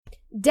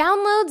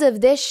Downloads of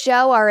this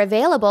show are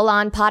available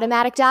on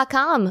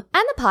Podomatic.com and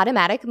the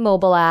Podomatic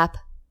mobile app.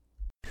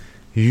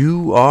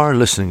 You are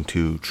listening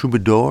to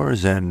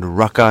Troubadours and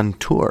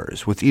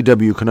Raconteurs with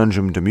E.W.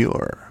 Conundrum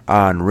Demure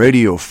on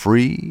Radio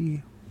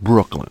Free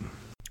Brooklyn.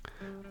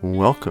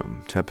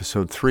 Welcome to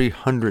episode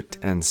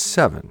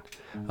 307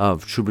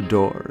 of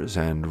Troubadours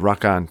and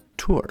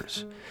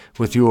Raconteurs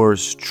with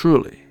yours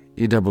truly,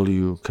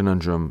 E.W.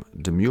 Conundrum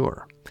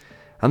Demure.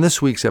 On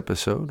this week's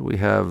episode, we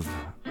have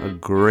a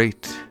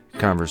great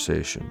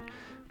conversation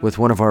with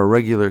one of our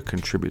regular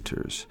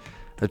contributors,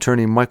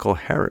 attorney Michael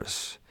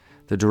Harris,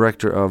 the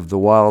director of the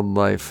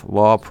Wildlife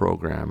Law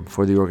Program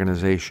for the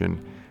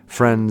organization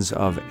Friends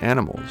of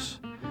Animals.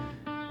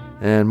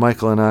 And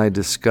Michael and I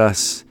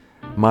discuss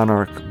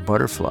monarch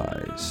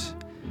butterflies,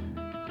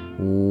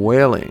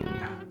 whaling,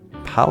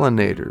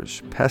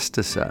 pollinators,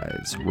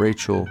 pesticides,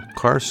 Rachel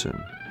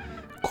Carson,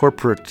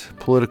 corporate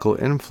political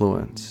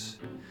influence.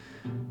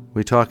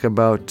 We talk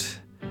about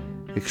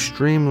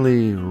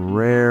extremely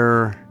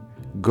rare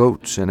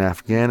goats in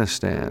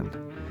Afghanistan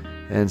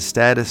and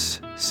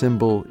status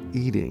symbol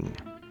eating,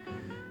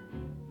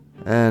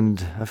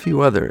 and a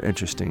few other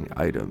interesting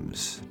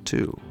items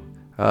too.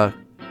 A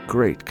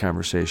great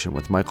conversation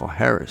with Michael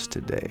Harris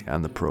today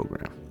on the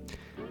program.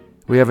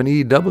 We have an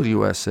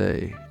EW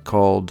essay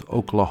called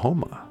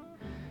Oklahoma,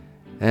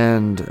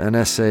 and an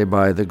essay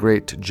by the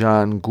great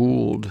John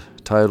Gould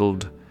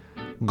titled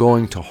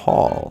Going to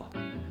Hall,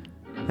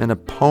 and a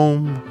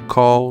poem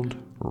called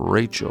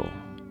Rachel.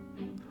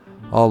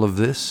 All of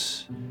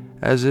this,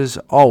 as is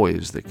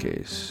always the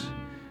case,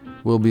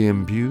 will be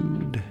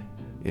imbued,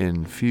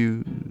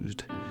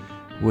 infused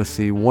with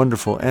the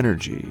wonderful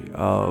energy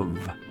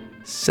of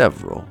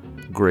several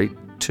great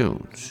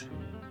tunes.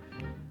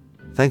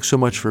 Thanks so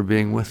much for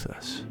being with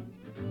us.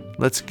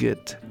 Let's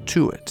get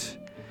to it.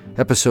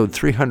 Episode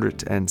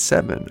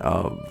 307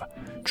 of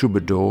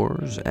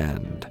Troubadours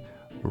and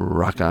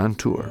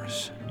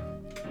Raconteurs.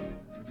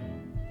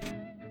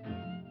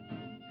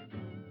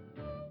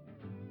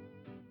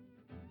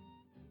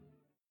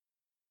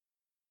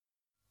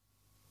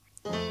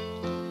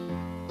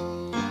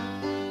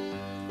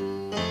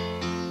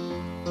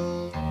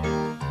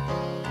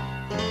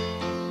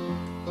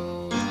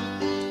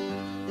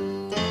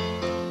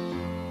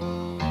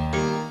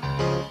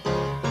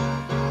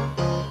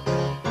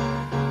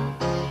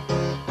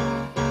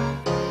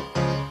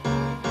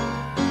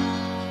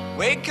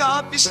 Wake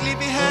up, you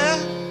sleepyhead.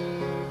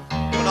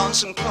 Put on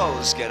some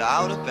clothes, get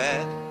out of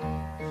bed.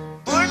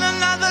 Put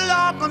another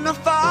log on the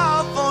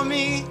fire for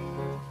me.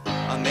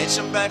 I made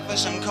some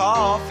breakfast and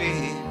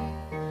coffee.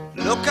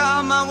 Look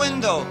out my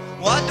window,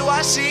 what do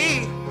I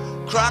see?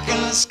 Crack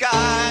in the sky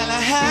and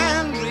a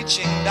hand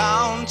reaching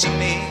down to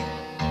me.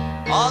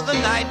 All the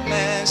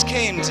nightmares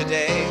came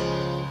today,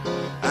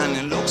 and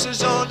it looks as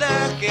though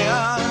they're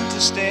here to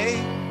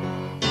stay.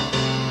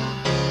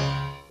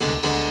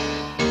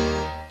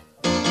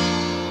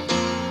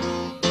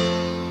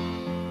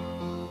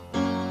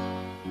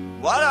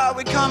 What are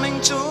we coming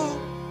to?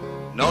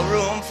 No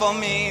room for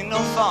me, no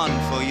fun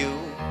for you.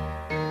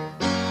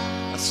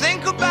 I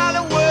think about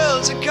a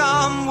world to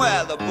come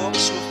where the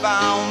books were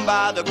found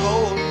by the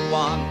golden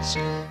ones,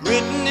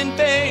 written in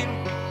pain,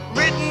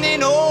 written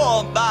in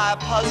ore by a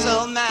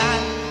puzzled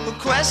man who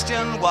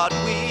questioned what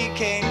we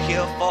came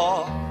here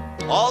for.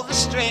 All the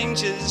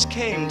strangers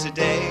came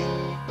today,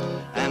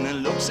 and it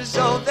looks as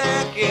though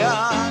they're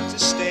here to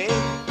stay.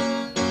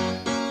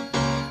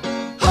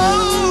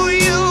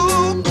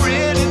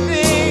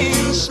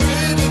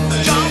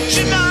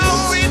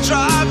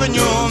 Driving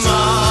your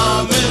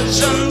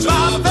mamas and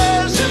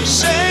papas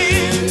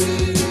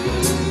insane.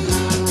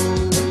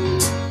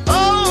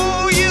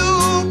 Oh,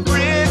 you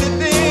pretty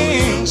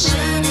things,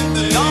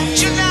 don't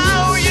you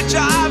know you're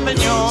driving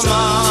your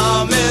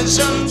mamas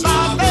and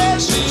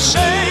papas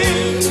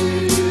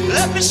insane?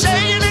 Let me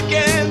say it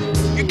again,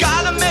 you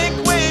gotta make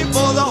way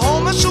for the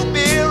Homo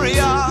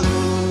superior.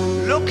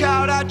 Look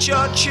out at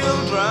your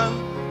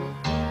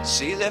children,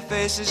 see their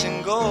faces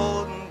in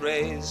golden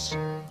rays.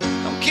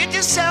 Don't kid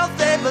yourself,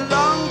 they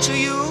belong to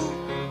you.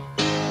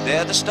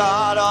 They're the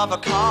start of a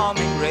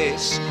calming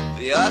race.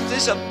 The earth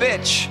is a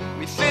bitch,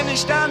 we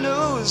finished our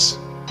news.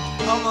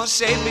 Homo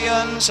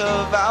sapiens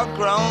have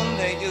outgrown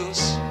their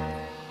use.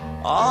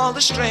 All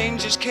the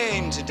strangers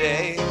came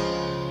today,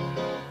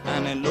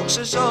 and it looks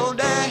as though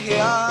they're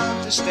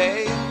here to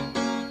stay.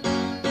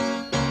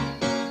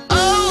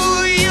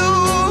 Oh,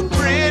 you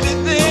pretty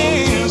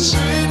things,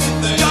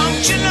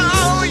 don't you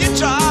know you're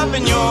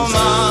driving your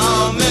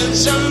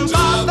mamas and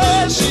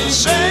papas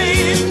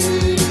insane?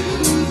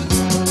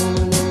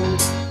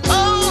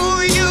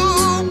 Oh,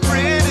 you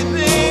pretty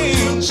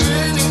things,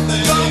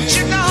 don't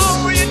you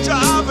know you're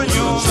driving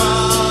your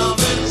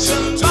mamas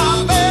and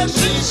papas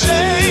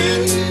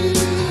insane?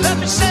 Let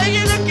me say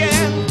it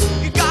again,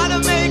 you gotta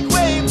make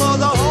way for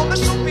the Homo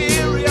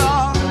superior.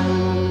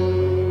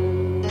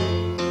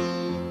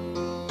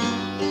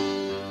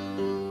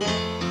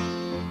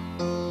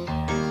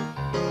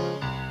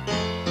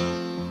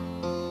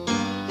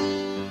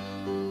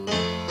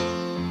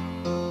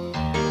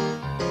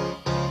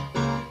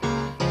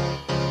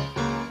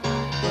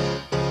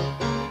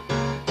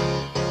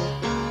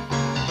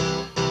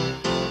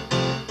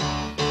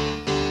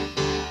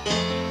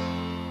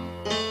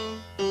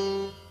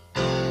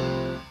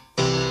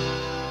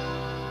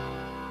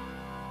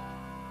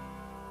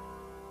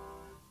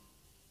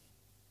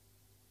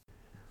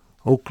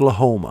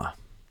 Oklahoma.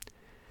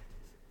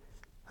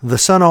 The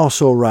sun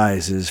also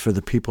rises for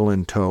the people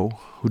in tow,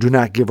 who do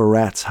not give a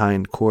rat's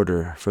hind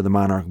quarter for the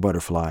monarch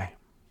butterfly,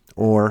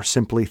 or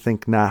simply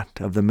think not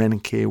of the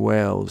Menke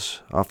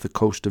whales off the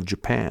coast of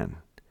Japan.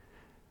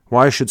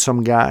 Why should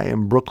some guy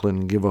in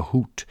Brooklyn give a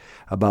hoot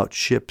about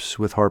ships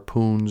with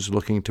harpoons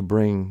looking to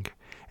bring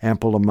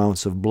ample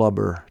amounts of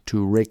blubber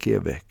to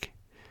Reykjavik?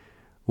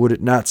 Would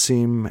it not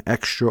seem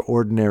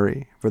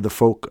extraordinary for the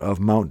folk of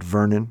Mount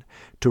Vernon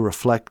to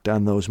reflect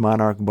on those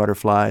monarch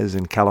butterflies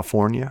in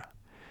California?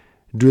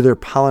 Do their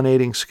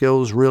pollinating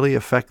skills really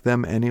affect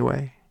them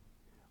anyway?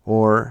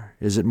 Or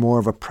is it more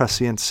of a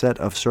prescient set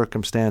of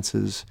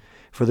circumstances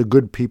for the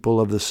good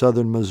people of the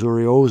southern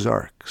Missouri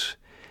Ozarks,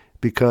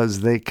 because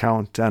they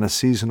count on a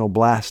seasonal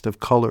blast of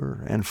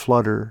color and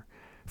flutter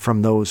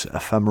from those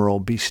ephemeral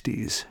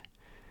beasties?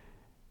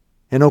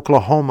 In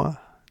Oklahoma,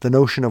 the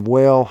notion of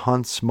whale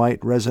hunts might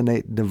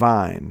resonate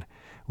divine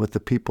with the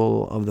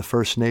people of the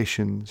First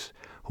Nations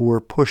who were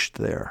pushed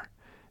there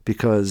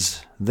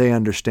because they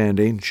understand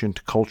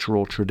ancient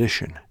cultural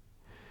tradition.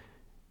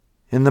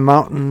 In the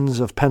mountains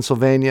of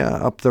Pennsylvania,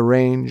 up the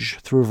range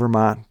through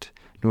Vermont,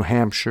 New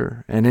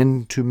Hampshire, and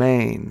into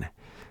Maine,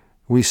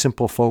 we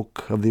simple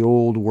folk of the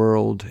old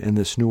world in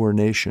this newer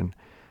nation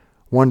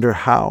wonder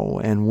how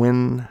and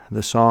when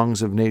the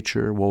songs of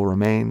nature will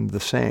remain the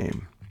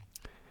same.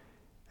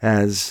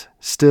 As,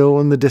 still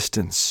in the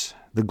distance,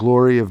 the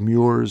glory of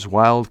Muir's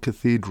wild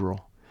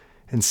cathedral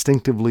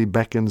instinctively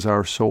beckons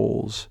our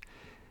souls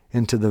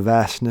into the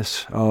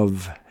vastness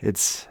of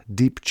its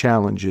deep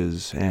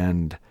challenges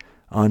and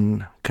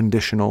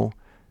unconditional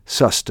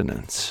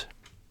sustenance.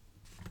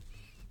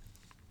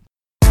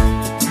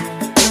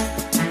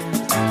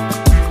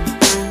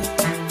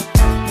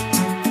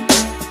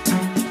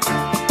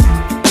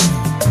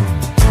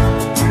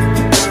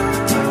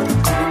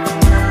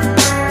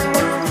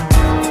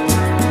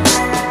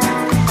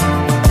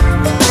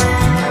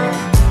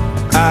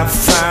 I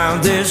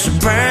found this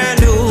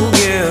brand new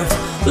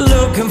gift,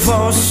 looking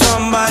for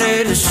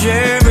somebody to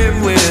share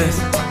it with.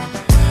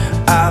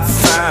 I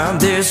found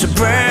this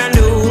brand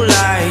new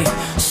light,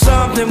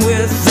 something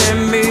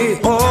within me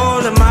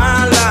all of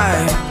my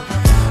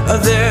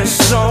life. There's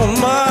so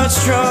much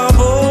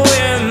trouble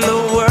in the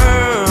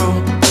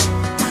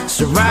world,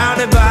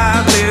 surrounded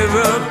by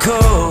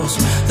miracles.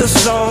 There's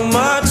so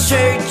much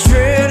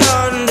hatred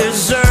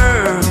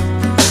undeserved,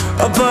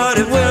 but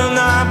it will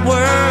not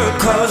work,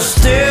 'cause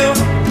still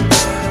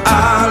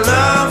our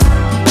love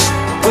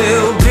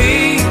will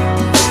be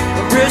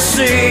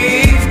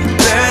received.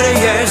 Better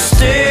yet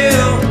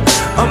still,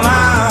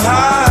 my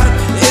heart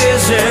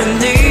is in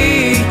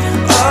need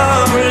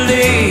of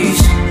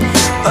release.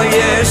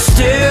 Yeah,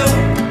 still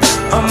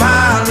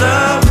my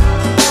love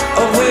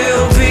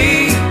will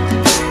be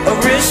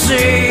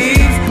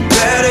received.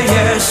 Better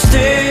yet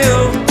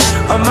still,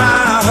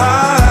 my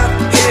heart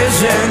is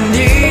in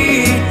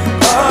need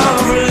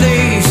of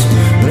release.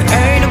 But it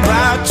ain't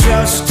about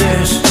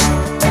justice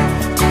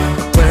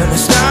when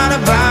it's not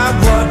about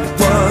what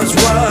was,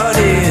 what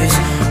is.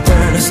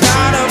 When it's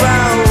not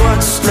about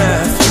what's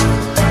left,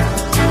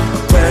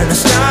 when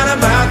it's not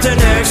about the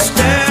next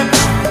step.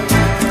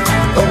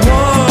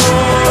 Whoa.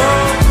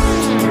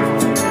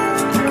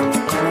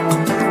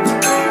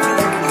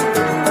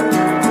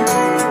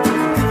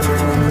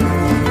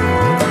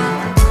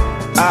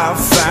 I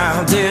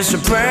found this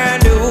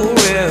brand new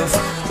riff,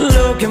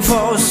 looking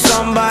for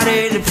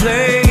somebody to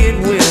play it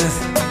with.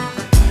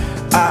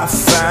 I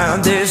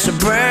found this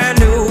brand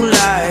new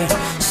light,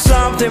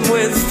 something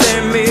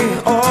within me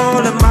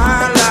all of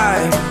my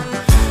life.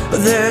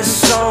 There's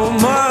so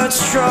much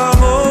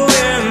trouble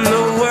in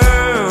the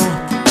world,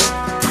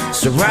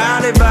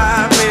 surrounded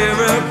by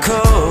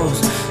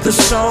miracles.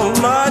 There's so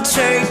much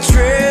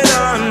hatred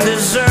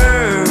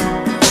undeserved,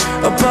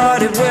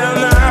 but it will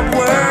not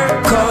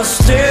work, 'cause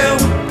still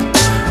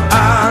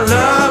our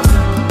love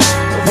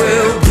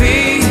will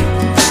be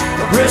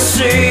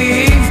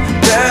received.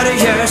 Better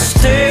yet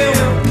still,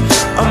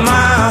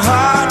 my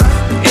heart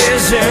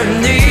is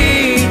in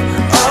need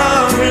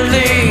of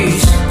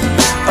release.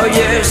 Oh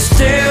yeah,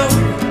 still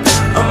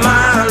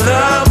my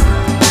love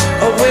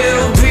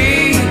will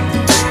be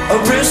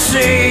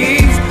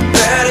received.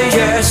 Better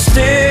yet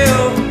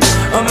still,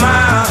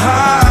 my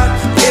heart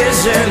is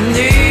in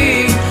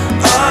need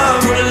of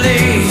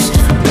release.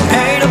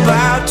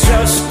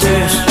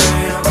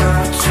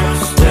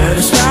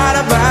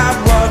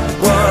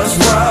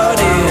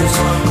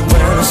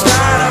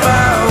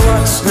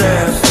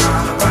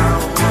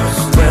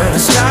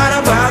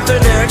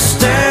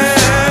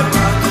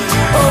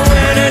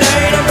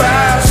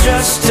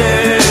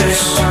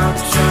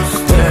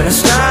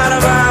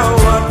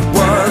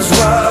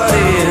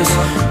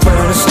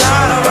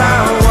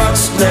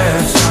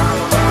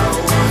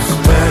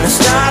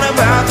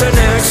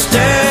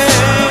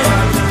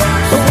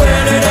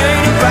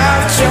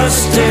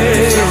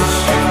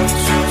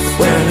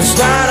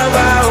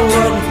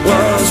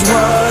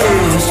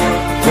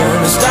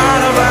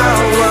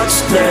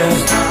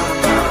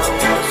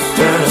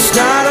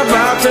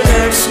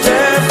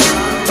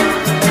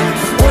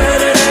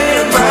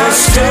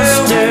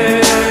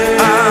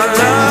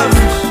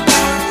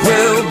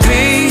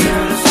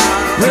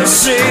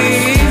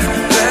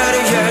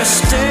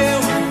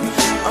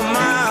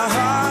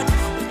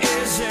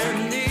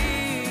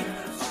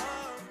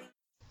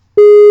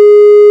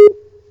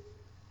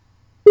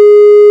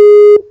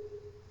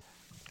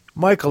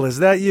 Michael, is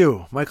that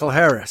you? Michael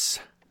Harris.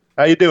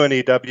 How you doing,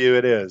 EW?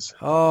 It is.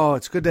 Oh,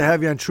 it's good to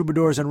have you on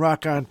Troubadours and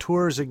Rock on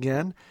Tours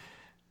again.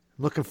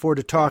 Looking forward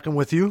to talking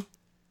with you.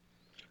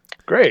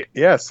 Great.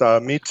 Yes,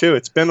 me too.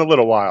 It's been a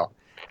little while.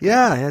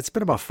 Yeah, it's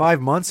been about 5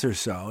 months or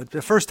so. It's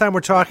the first time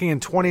we're talking in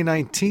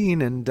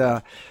 2019, and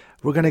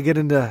we're going to get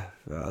into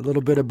a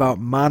little bit about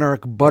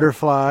monarch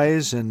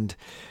butterflies and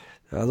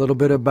a little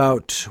bit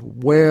about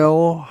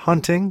whale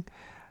hunting.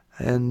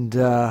 And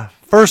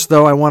first,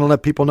 though, I want to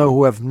let people know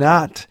who have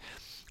not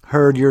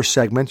heard your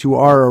segment. You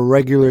are a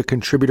regular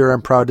contributor,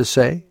 I'm proud to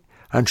say,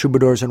 on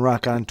Troubadours and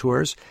Rock on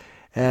Tours.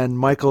 And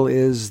Michael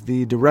is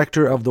the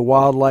director of the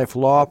Wildlife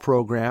Law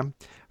Program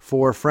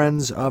for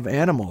Friends of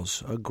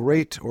Animals, a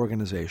great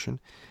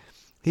organization.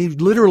 He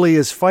literally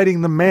is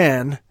fighting the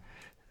man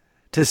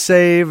to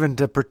save and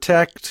to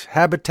protect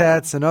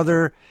habitats and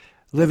other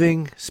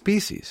living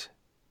species.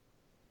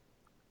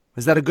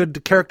 Is that a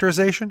good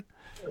characterization?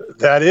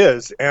 That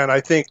is, and I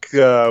think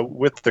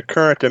with the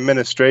current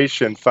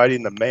administration,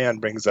 fighting the man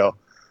brings a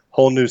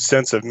whole new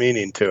sense of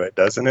meaning to it,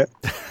 doesn't it?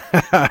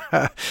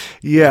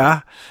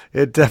 Yeah,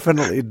 it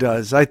definitely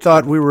does. I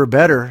thought we were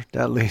better,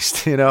 at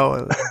least,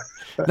 not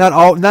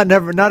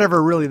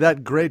ever really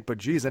that great, but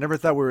geez, I never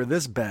thought we were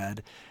this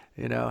bad.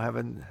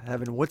 Having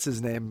what's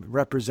his name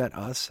represent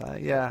us.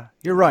 Yeah,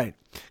 you're right.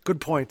 Good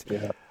point.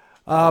 Yeah.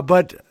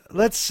 But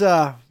let's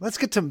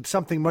get to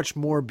something much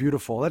more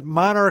beautiful.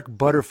 Monarch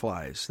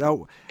butterflies.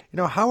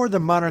 Now, how are the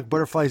monarch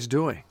butterflies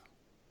doing?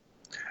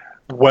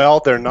 Well,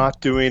 they're not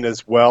doing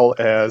as well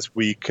as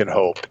we can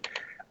hope.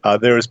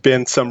 There's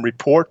been some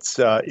reports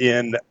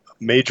in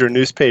major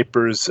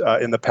newspapers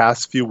in the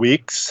past few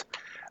weeks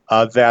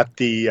that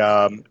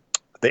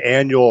the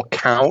annual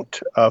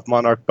count of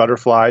monarch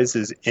butterflies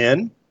is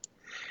in,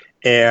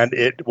 and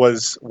it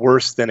was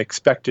worse than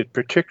expected,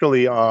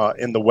 particularly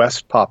in the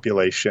West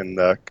population,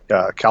 the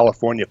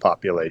California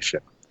population.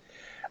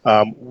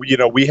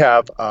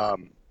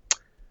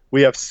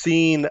 We have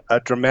seen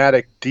a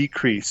dramatic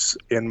decrease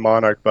in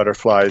monarch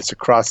butterflies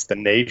across the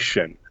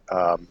nation,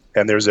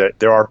 and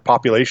there are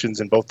populations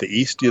in both the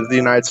east of the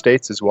United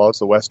States as well as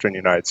the western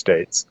United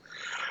States.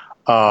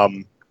 A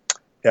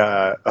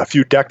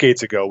few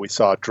decades ago, we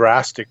saw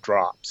drastic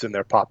drops in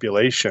their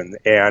population,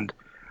 and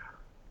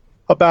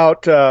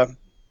about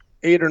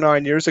 8 or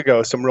 9 years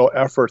ago, some real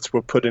efforts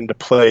were put into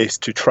place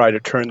to try to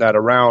turn that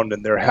around,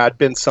 and there had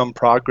been some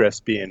progress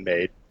being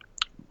made,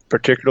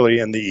 particularly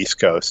in the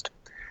East Coast.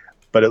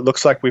 But it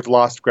looks like we've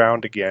lost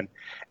ground again,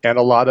 and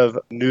a lot of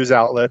news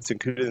outlets,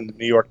 including the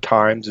New York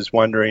Times, is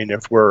wondering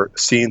if we're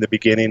seeing the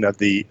beginning of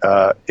the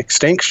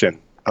extinction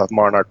of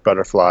monarch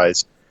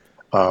butterflies,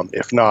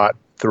 if not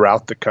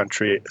throughout the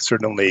country,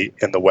 certainly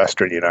in the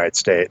western United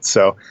States.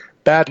 So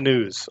bad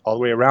news all the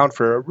way around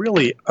for a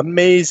really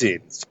amazing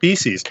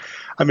species.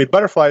 I mean,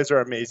 butterflies are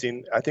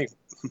amazing. I think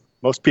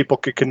most people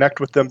could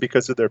connect with them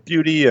because of their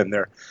beauty and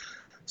their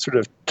sort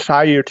of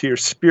tie you to your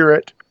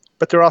spirit,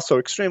 but they're also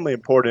extremely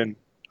important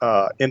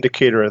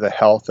indicator of the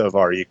health of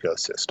our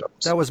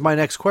ecosystems. That was my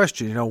next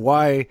question.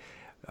 Why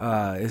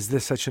is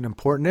this such an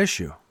important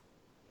issue?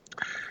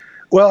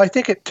 Well, I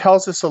think it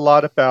tells us a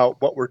lot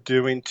about what we're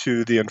doing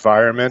to the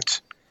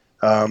environment.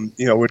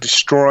 We're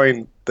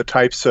destroying the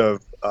types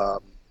of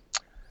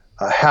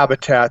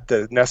habitat that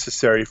is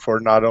necessary for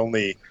not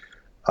only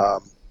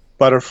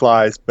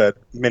butterflies, but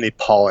many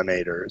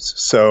pollinators.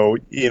 So,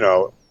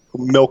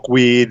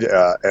 milkweed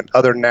and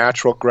other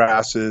natural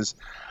grasses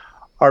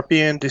are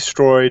being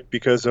destroyed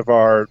because of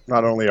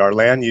not only our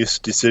land use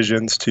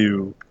decisions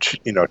to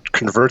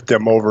convert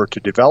them over to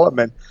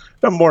development,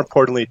 but more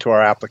importantly to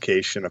our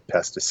application of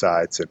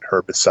pesticides and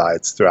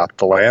herbicides throughout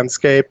the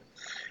landscape.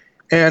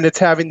 And it's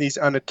having these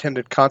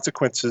unintended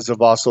consequences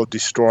of also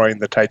destroying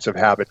the types of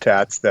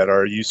habitats that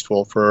are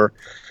useful for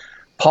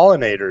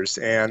pollinators.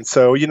 And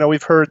so,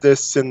 we've heard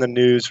this in the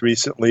news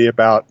recently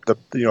about the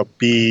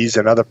bees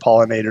and other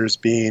pollinators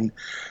being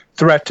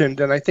threatened.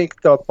 And I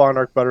think the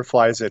monarch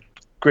butterfly is a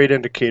great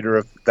indicator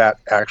of that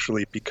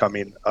actually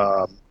becoming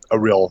a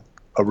real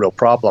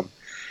problem.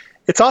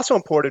 It's also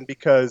important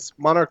because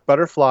monarch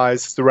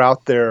butterflies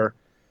throughout their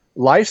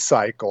life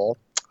cycle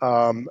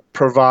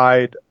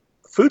provide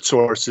food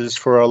sources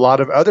for a lot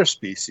of other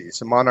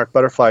species. And monarch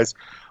butterflies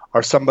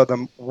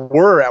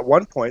were at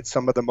one point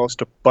some of the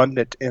most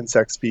abundant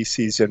insect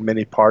species in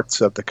many parts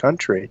of the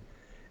country,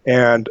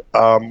 and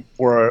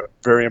were a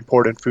very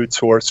important food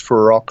source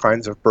for all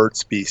kinds of bird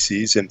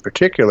species in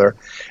particular.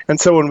 And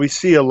so when we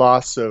see a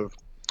loss of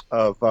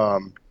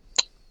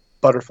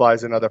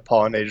butterflies and other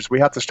pollinators, we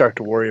have to start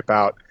to worry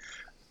about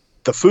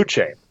the food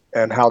chain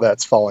and how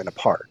that's falling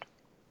apart.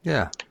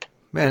 Yeah.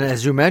 And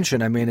as you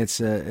mentioned, I mean, it's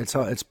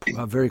a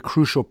very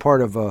crucial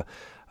part of a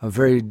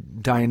very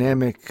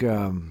dynamic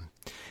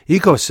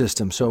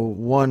ecosystem. So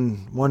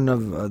one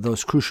of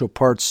those crucial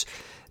parts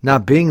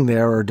not being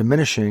there or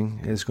diminishing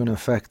is going to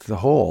affect the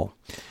whole.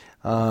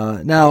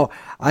 Now,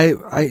 I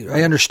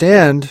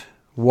understand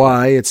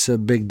why it's a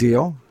big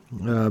deal,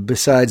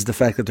 besides the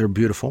fact that they're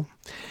beautiful.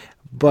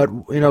 But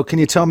can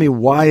you tell me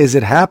why is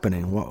it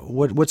happening?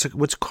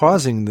 What's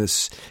causing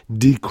this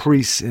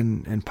decrease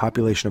in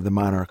population of the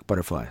monarch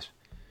butterflies?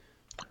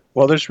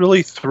 Well, there's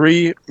really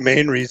three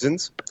main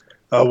reasons.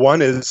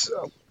 One is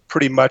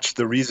pretty much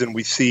the reason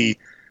we see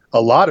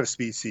a lot of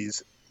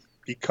species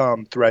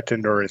become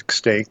threatened or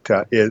extinct,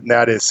 and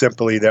that is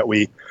simply that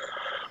we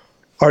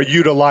are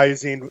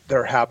utilizing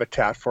their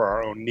habitat for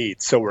our own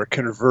needs. So we're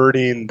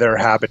converting their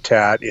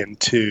habitat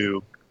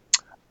into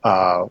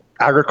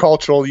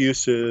agricultural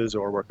uses,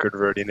 or we're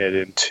converting it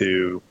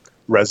into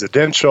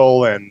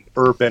residential and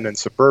urban and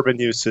suburban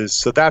uses.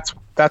 So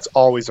that's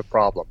always a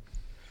problem.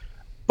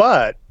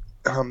 But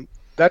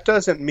that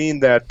doesn't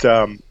mean that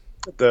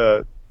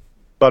the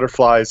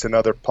butterflies and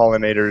other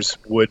pollinators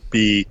would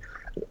be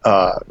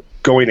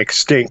going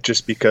extinct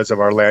just because of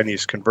our land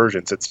use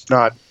conversions. It's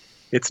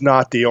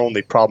not the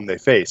only problem they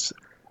face.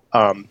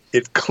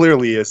 It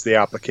clearly is the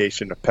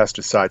application of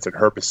pesticides and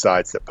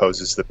herbicides that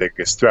poses the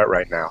biggest threat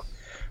right now,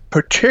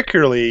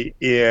 particularly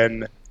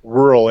in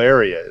rural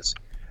areas,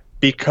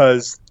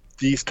 because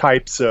these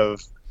types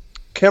of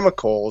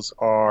chemicals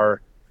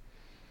are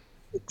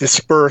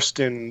dispersed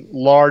in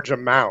large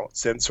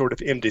amounts and sort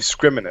of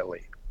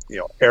indiscriminately.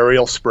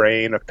 Aerial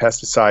spraying of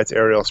pesticides,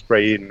 aerial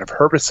spraying of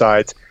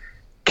herbicides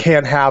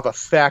can have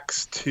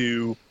effects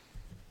to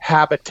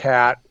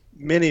habitat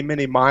many,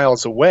 many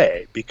miles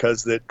away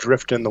because they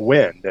drift in the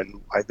wind.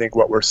 And I think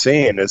what we're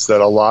seeing is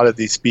that a lot of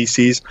these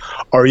species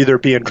are either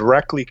being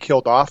directly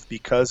killed off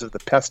because of the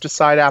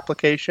pesticide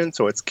application,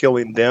 so it's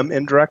killing them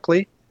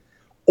indirectly,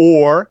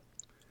 or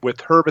with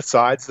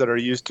herbicides that are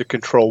used to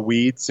control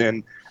weeds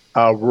in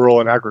rural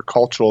and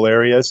agricultural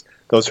areas.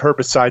 Those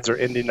herbicides are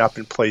ending up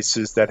in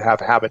places that have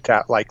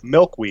habitat like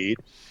milkweed,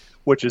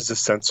 which is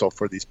essential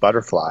for these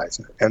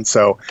butterflies. And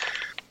so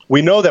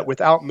we know that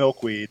without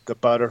milkweed,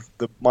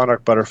 the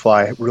monarch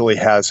butterfly really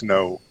has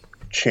no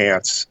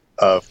chance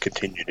of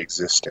continued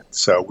existence.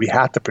 So we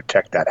have to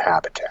protect that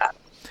habitat.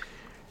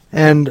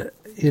 And,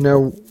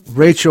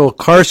 Rachel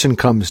Carson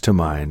comes to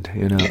mind,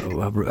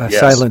 Yes.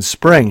 Silent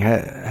Spring.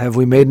 Have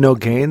we made no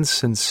gains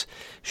since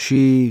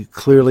she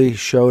clearly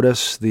showed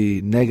us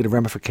the negative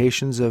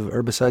ramifications of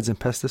herbicides and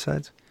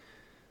pesticides?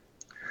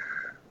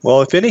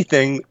 Well, if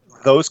anything,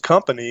 those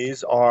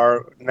companies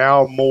are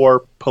now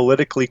more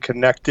politically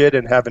connected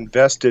and have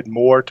invested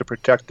more to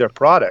protect their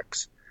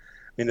products.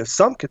 I mean,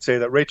 some could say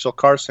that Rachel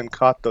Carson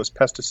caught those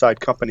pesticide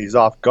companies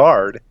off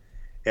guard,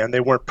 and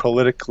they weren't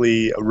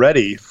politically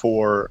ready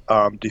for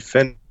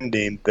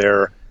defending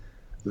their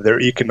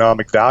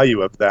economic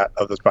value of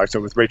those products. So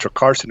with Rachel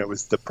Carson, it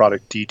was the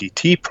product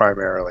DDT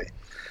primarily.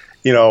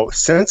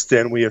 Since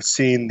then, we have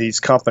seen these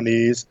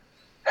companies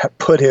have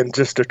put in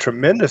just a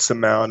tremendous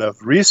amount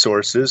of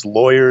resources,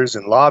 lawyers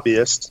and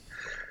lobbyists,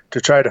 to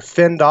try to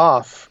fend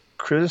off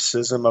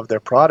criticism of their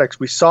products.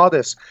 We saw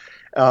this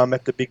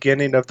at the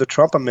beginning of the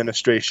Trump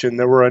administration.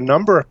 There were a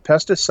number of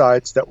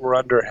pesticides that were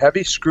under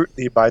heavy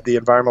scrutiny by the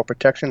Environmental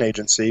Protection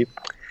Agency,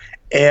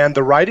 and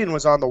the writing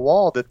was on the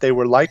wall that they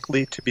were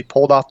likely to be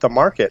pulled off the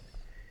market.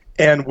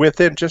 And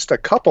within just a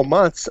couple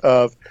months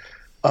of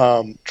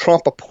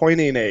Trump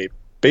appointing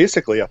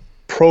basically a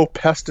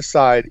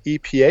pro-pesticide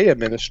EPA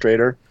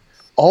administrator,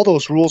 all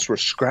those rules were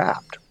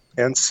scrapped.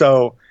 And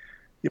so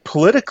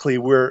politically,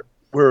 we're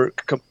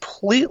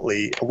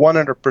completely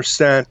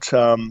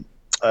 100%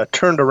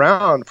 turned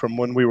around from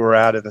when we were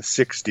at in the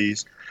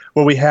 60s,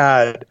 where we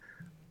had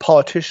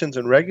politicians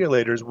and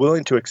regulators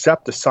willing to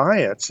accept the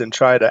science and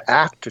try to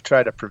act to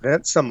try to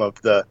prevent some of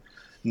the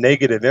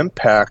negative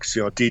impacts.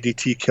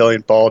 DDT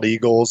killing bald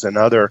eagles and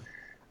other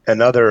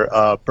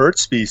bird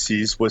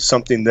species was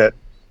something that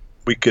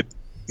we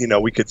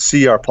could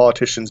see our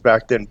politicians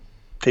back then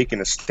taking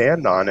a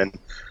stand on. And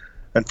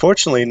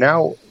unfortunately,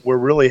 now we're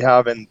really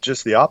having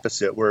just the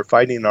opposite. We're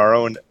fighting our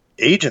own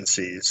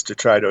agencies to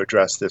try to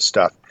address this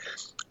stuff.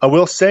 I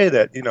will say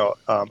that,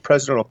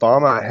 President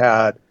Obama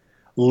had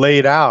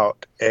laid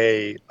out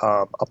a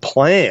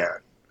plan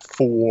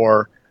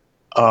for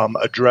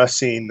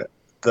addressing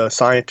the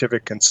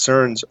scientific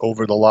concerns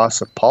over the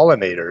loss of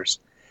pollinators.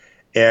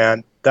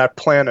 And that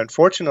plan,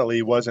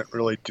 unfortunately, wasn't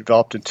really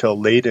developed until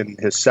late in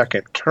his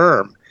second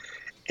term.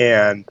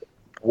 And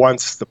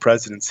once the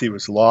presidency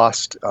was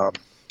lost,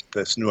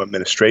 this new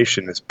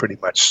administration has pretty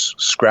much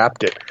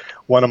scrapped it.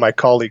 One of my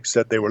colleagues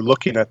said they were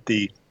looking at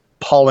the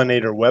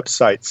pollinator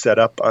website set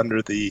up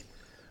under the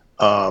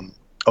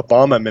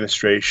Obama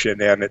administration,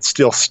 and it's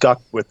still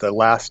stuck with the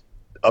last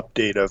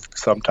update of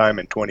sometime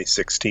in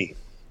 2016.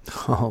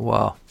 Oh,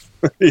 wow.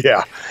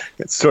 Yeah,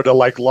 it's sort of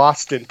like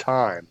lost in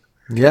time.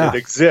 Yeah. It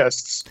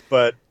exists,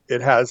 but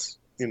it has,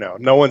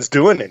 no one's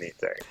doing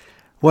anything.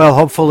 Well,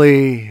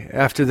 hopefully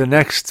after the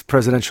next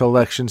presidential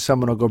election,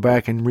 someone will go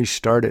back and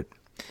restart it.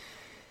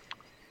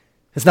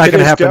 It's not going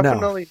to happen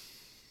now.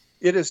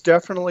 It is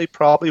definitely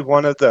probably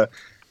one of the,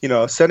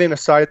 setting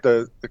aside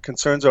the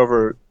concerns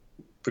over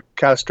the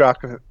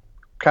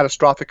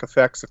catastrophic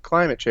effects of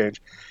climate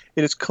change,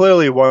 it is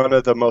clearly one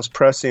of the most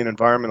pressing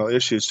environmental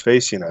issues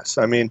facing us.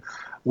 I mean,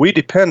 we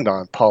depend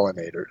on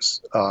pollinators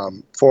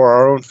for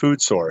our own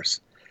food source.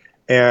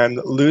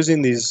 And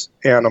losing these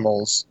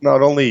animals,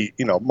 not only,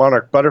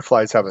 monarch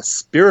butterflies have a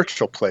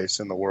spiritual place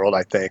in the world,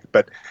 I think,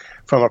 but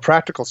from a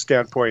practical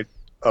standpoint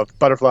of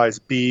butterflies,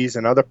 bees,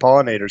 and other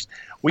pollinators,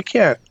 we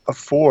can't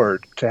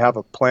afford to have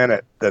a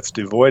planet that's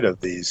devoid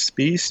of these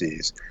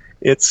species.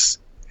 It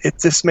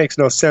just makes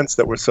no sense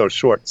that we're so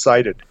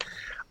short-sighted.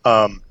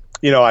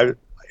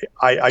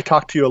 I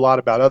talk to you a lot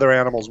about other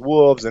animals,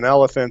 wolves and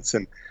elephants,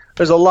 and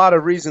there's a lot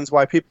of reasons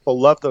why people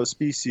love those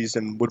species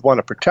and would want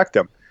to protect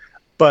them.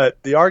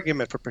 But the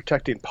argument for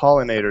protecting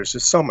pollinators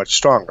is so much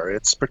stronger.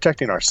 It's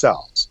protecting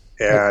ourselves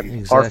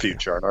and our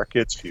future and our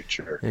kids'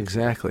 future.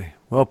 Exactly.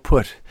 Well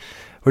put.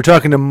 We're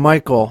talking to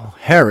Michael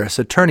Harris,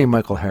 attorney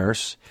Michael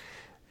Harris.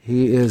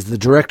 He is the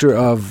director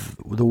of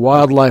the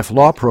Wildlife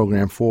Law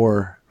Program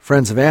for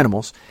Friends of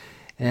Animals.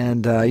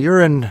 And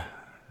you're in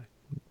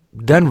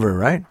Denver,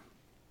 right?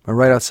 Or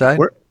right outside?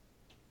 We're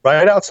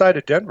right outside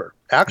of Denver.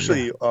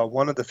 Actually,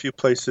 one of the few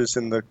places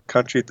in the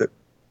country that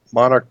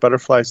monarch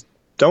butterflies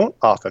don't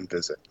often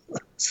visit.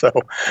 So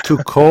too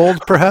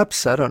cold,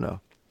 perhaps? I don't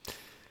know.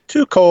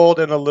 Too cold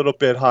and a little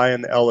bit high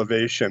in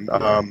elevation.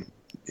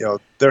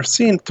 They're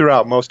seen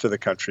throughout most of the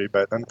country,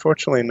 but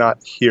unfortunately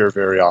not here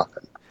very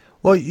often.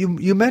 Well,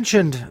 you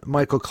mentioned,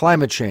 Michael,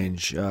 climate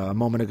change a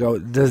moment ago.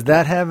 Does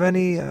that have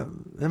any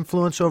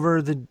influence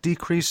over the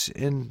decrease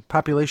in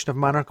population of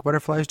monarch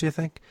butterflies, do you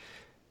think?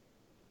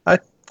 I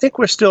think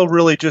we're still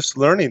really just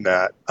learning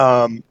that.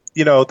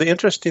 The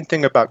interesting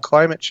thing about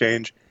climate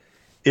change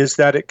is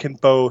that it can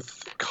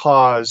both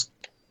cause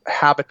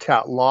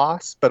habitat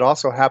loss, but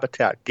also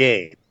habitat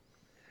gain.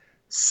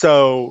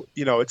 So,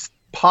 it's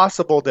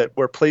possible that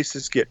where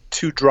places get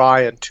too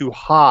dry and too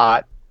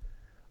hot,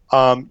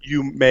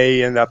 you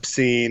may end up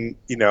seeing,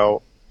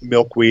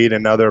 milkweed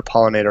and other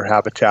pollinator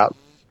habitat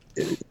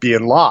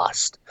being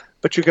lost.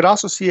 But you could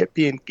also see it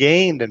being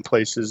gained in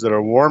places that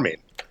are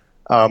warming.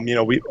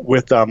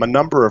 With a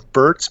number of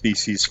bird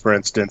species, for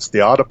instance,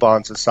 the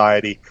Audubon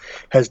Society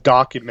has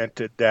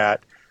documented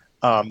that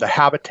the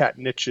habitat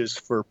niches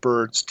for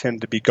birds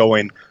tend to be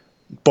going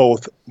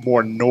both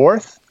more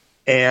north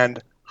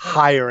and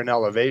higher in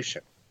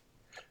elevation.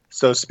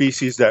 So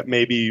species that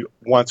maybe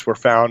once were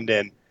found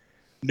in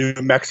New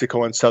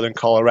Mexico and southern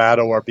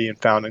Colorado are being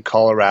found in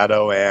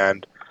Colorado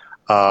and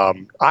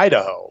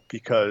Idaho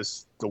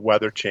because the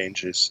weather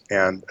changes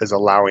and is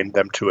allowing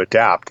them to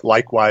adapt.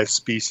 Likewise,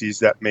 species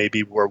that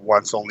maybe were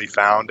once only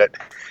found at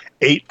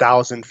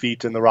 8,000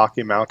 feet in the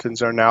Rocky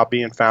Mountains are now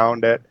being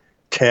found at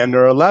 10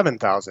 or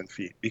 11,000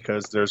 feet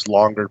because there's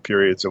longer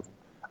periods of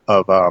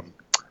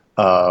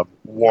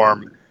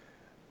warm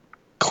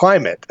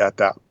climate at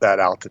that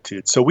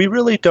altitude. So we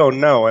really don't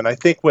know. And I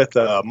think with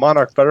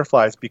monarch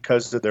butterflies,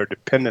 because of their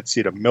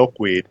dependency to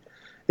milkweed,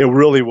 it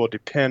really will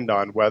depend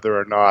on whether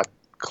or not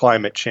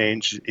climate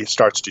change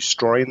starts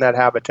destroying that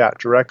habitat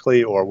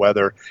directly or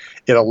whether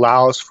it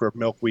allows for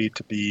milkweed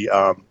to be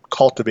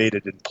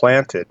cultivated and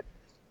planted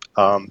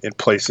in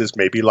places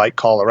maybe like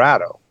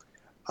Colorado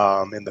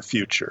in the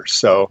future.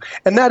 So,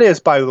 and that is,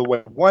 by the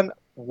way,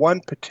 one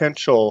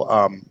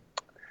potential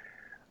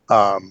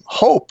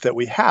hope that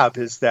we have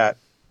is that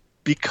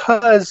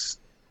because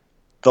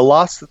the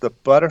loss of the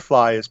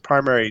butterfly is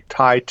primarily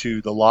tied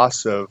to the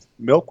loss of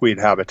milkweed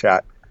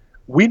habitat,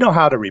 we know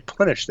how to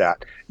replenish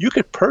that. You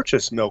could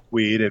purchase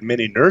milkweed in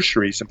many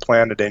nurseries and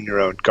plant it in your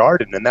own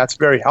garden, and that's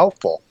very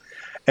helpful.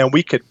 And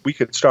we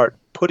could start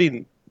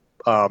putting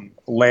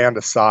land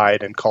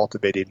aside and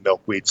cultivating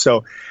milkweed.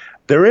 So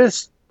there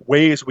is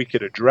ways we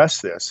could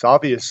address this.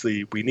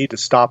 Obviously, we need to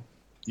stop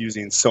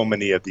using so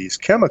many of these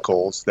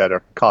chemicals that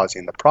are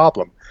causing the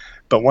problem.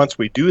 But once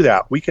we do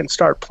that, we can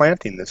start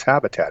planting this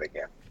habitat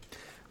again.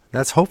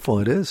 That's hopeful,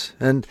 it is.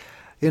 And,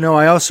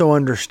 I also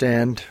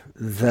understand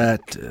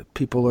that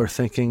people are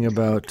thinking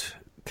about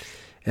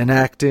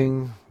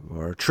enacting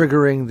or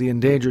triggering the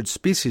Endangered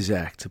Species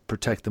Act to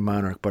protect the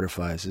monarch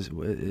butterflies.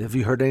 Have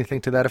you heard anything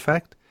to that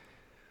effect?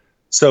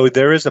 So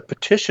there is a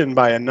petition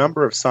by a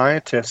number of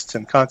scientists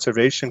and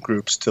conservation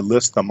groups to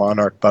list the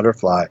monarch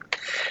butterfly.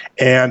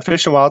 And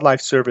Fish and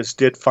Wildlife Service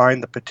did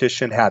find the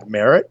petition had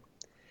merit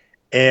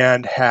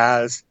and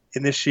has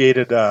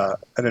initiated an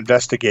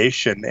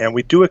investigation. And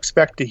we do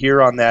expect to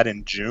hear on that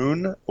in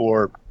June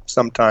or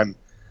sometime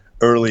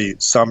early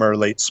summer,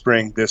 late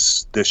spring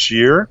this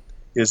year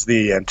is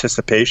the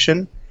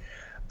anticipation.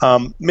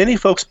 Many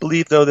folks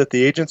believe, though, that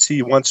the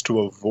agency wants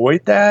to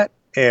avoid that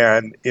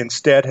and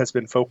instead has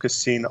been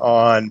focusing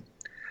on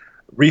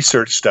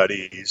research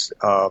studies,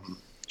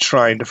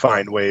 trying to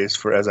find ways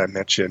for, as I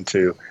mentioned,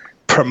 to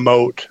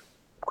promote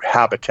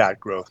habitat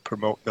growth,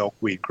 promote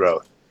milkweed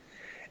growth.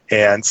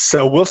 And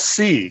so we'll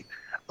see.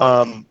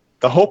 The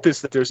hope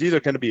is that there's either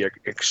going to be an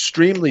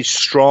extremely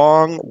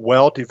strong,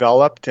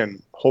 well-developed,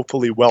 and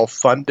hopefully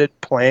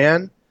well-funded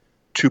plan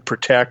to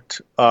protect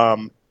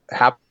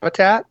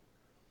habitat,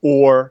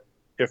 or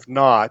if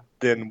not,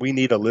 then we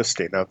need a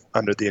listing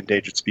under the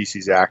Endangered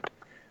Species Act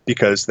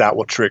because that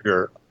will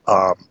trigger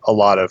a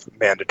lot of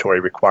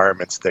mandatory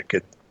requirements that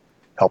could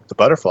help the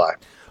butterfly.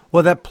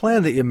 Well, that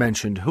plan that you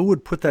mentioned, who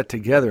would put that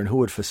together and who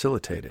would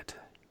facilitate it?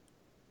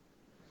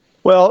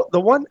 Well, the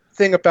one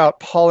thing about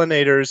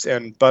pollinators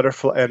and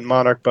butterfly and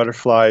monarch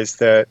butterflies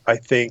that I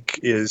think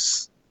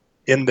is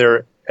in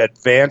their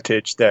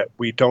advantage that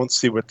we don't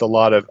see with a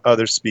lot of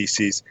other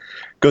species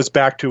goes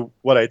back to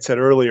what I'd said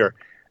earlier.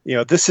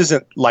 This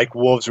isn't like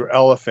wolves or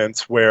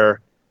elephants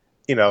where,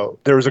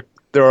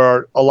 there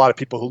are a lot of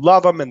people who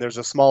love them and there's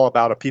a small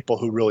amount of people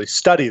who really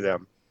study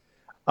them.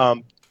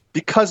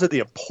 Because of the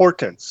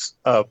importance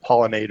of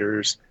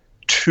pollinators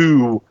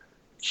to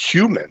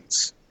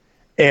humans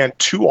and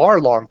to our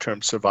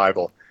long-term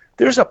survival,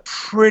 there's a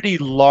pretty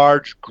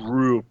large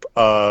group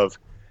of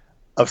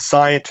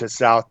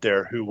scientists out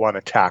there who want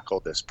to tackle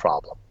this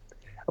problem,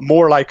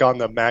 more like on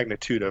the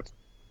magnitude of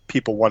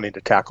people wanting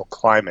to tackle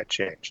climate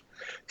change.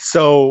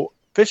 So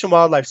Fish and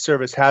Wildlife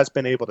Service has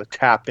been able to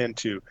tap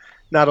into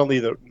not only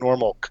the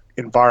normal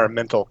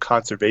environmental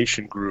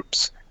conservation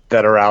groups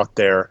that are out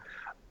there,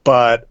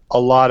 but a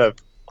lot of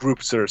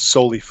groups that are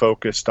solely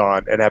focused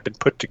on and have been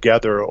put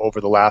together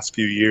over the last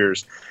few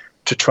years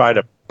to try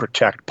to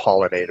protect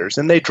pollinators.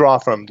 And they draw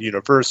from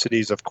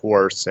universities, of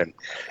course, and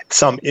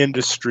some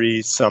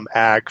industries, some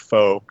ag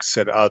folks,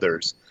 and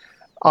others.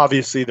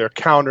 Obviously, they're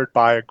countered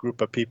by a group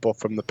of people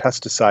from the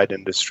pesticide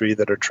industry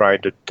that are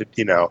trying to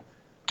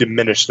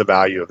diminish the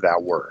value of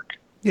that work.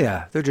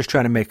 Yeah, they're just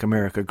trying to make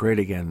America great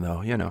again,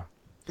 though,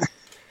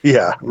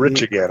 Yeah,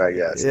 rich again, I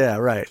guess. Yeah,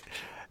 right.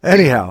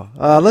 Anyhow,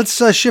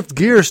 let's shift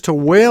gears to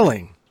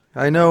whaling.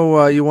 I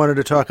know you wanted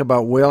to talk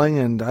about whaling,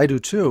 and I do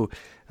too.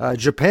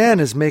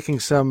 Japan is making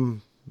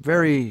some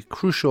very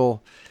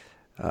crucial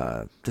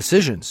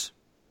decisions.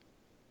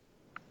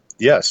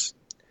 Yes.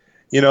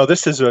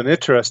 This is an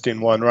interesting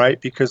one, right?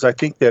 Because I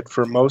think that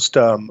for most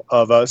of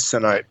us,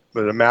 and I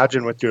would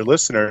imagine with your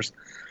listeners,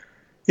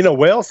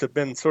 whales have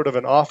been sort of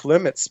an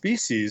off-limit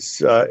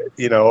species,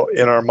 in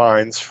our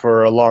minds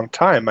for a long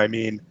time. I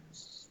mean,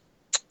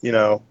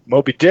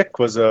 Moby Dick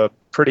was a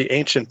pretty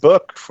ancient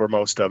book for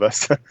most of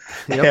us.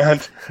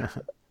 And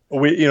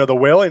we, the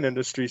whaling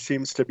industry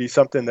seems to be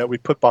something that we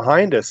put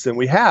behind us, and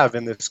we have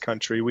in this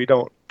country. We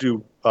don't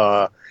do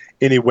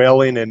any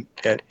whaling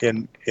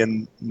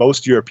in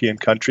most European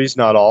countries,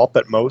 not all,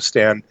 but most,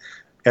 and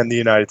the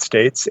United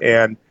States.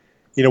 And,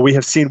 we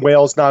have seen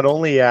whales not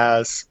only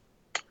as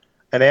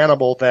an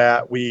animal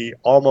that we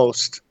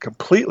almost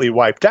completely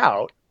wiped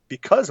out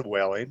because of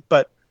whaling,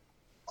 but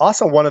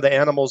also one of the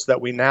animals that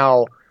we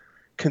now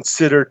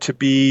consider to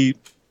be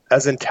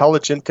as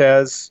intelligent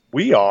as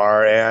we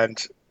are,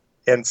 and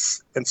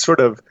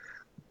sort of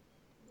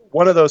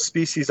one of those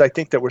species I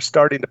think that we're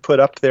starting to put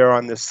up there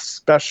on this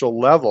special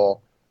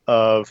level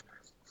of,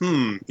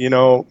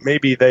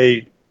 maybe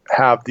they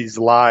have these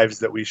lives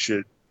that we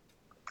should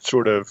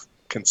sort of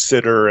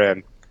consider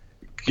and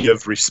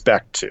give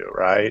respect to,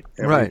 right?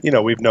 And right.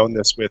 We've known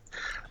this with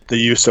the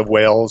use of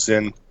whales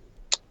in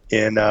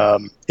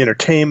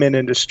entertainment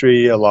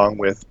industry, along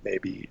with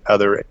maybe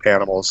other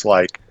animals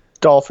like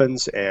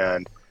dolphins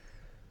and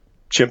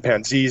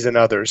chimpanzees and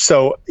others.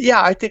 So,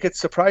 yeah, I think it's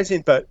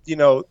surprising, but,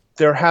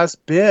 there has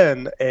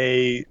been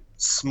a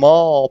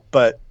small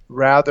but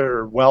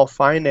rather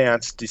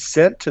well-financed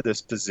descent to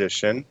this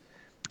position.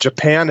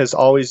 Japan has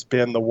always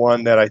been the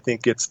one that I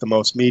think gets the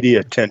most media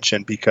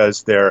attention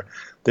because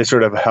they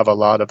sort of have a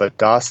lot of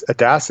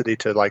audacity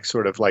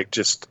to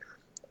just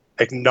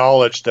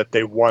acknowledge that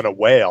they won a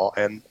whale,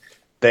 and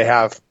they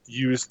have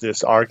used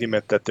this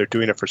argument that they're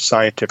doing it for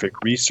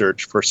scientific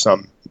research for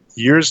some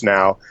years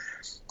now.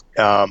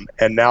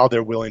 And now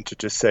they're willing to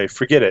just say,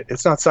 forget it.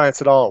 It's not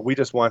science at all. We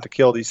just want to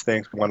kill these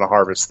things. We want to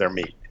harvest their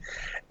meat.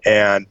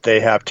 And they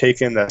have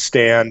taken a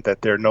stand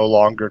that they're no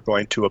longer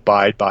going to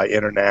abide by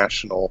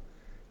international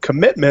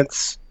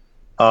commitments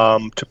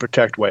to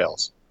protect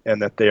whales,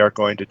 and that they are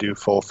going to do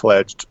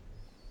full-fledged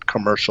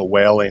commercial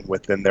whaling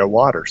within their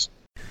waters.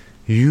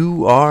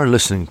 You are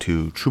listening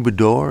to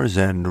Troubadours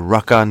and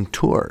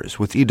Raconteurs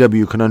with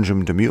E.W.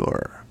 Conundrum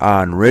Demure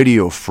on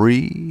Radio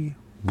Free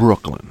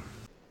Brooklyn.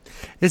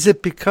 Is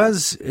it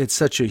because it's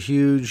such a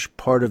huge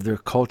part of their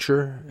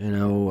culture,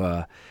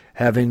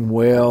 having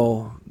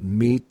whale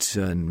meat,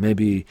 and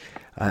maybe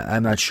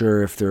I'm not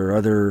sure if there are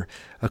other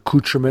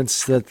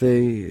accoutrements that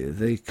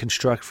they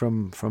construct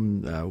from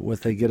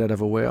what they get out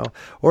of a whale,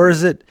 or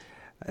is it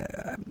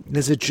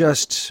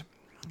just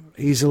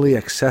easily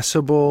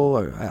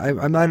accessible?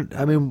 They're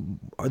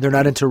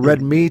not into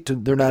red meat.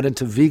 They're not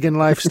into vegan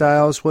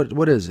lifestyles.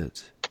 What is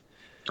it?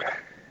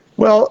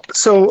 Well,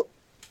 so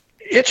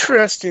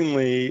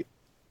interestingly,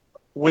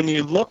 when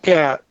you look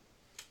at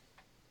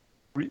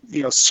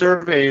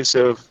surveys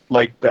of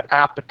like the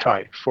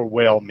appetite for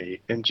whale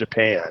meat in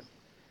Japan,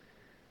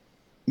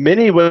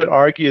 many would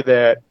argue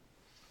that,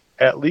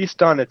 at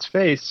least on its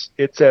face,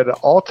 it's at an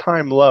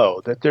all-time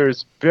low, that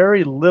there's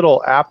very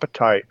little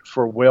appetite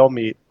for whale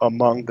meat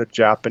among the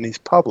Japanese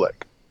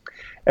public.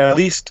 And at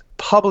least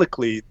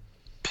publicly,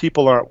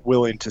 people aren't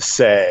willing to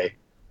say,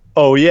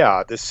 oh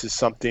yeah, this is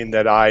something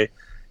that I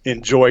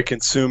enjoy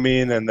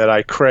consuming and that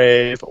I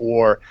crave,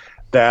 or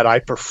that I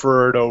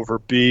preferred over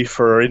beef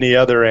or any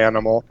other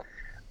animal.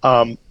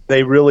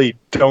 They really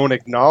don't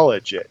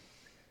acknowledge it.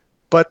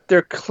 But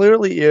there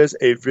clearly is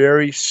a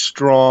very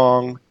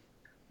strong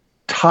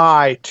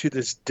tie to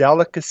this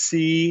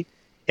delicacy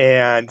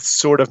and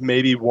sort of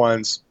maybe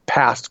one's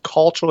past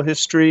cultural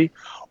history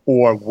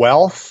or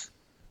wealth,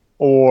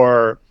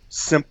 or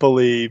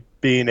simply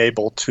being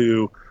able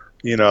to,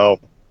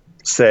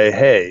 say,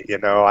 hey,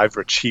 I've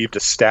achieved a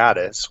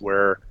status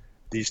where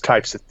these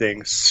types of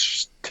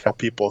things tell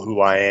people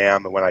who I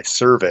am and when I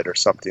serve it or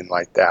something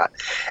like that.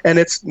 And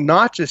it's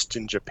not just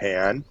in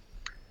Japan.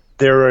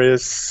 There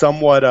is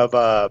somewhat of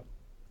a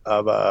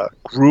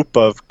group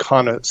of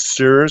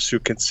connoisseurs who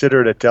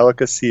consider it a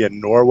delicacy in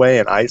Norway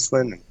and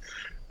Iceland and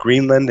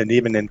Greenland and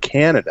even in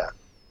Canada.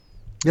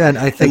 Yeah, and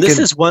I think this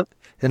is one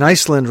in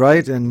Iceland,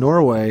 right, and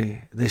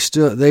Norway,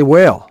 they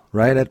whale,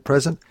 right, at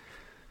present?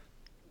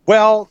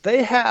 Well,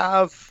 they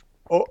have,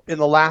 in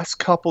the last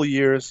couple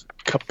years,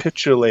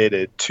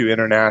 capitulated to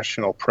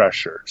international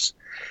pressures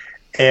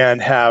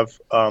and have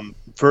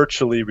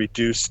virtually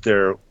reduced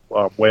their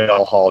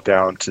whale haul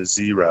down to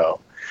zero.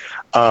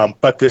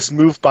 But this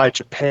move by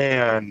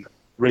Japan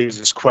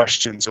raises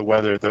questions of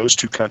whether those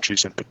two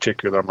countries in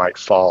particular might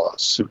follow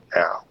suit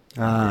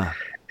now.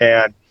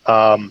 And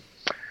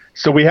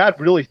so we had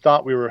really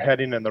thought we were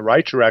heading in the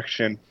right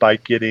direction by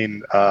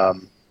getting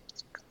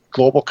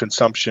global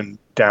consumption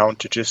down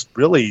to just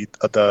really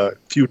the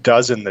few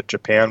dozen that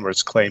Japan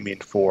was claiming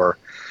for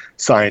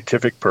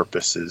scientific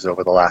purposes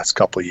over the last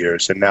couple of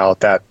years. And now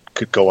that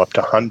could go up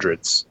to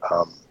hundreds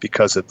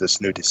because of this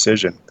new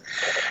decision.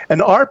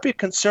 And our big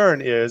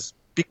concern is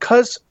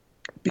because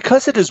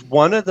it is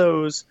one of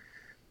those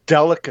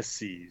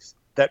delicacies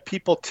that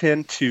people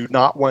tend to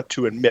not want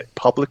to admit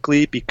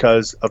publicly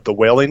because of the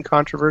whaling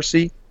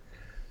controversy,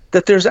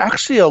 that there's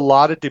actually a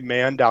lot of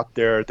demand out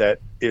there that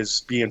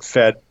is being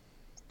fed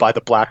by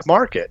the black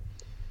market,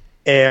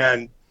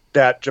 and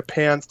that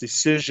Japan's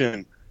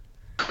decision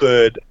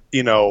could,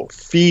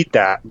 feed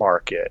that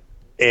market,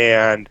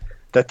 and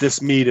that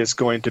this meat is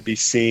going to be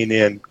seen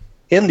in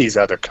these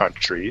other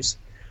countries.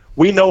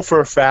 We know for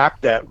a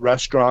fact that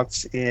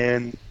restaurants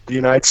in the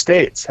United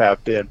States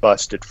have been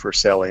busted for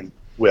selling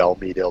whale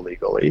meat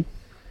illegally.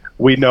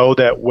 We know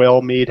that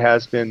whale meat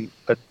has been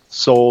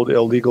sold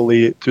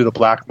illegally through the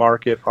black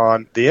market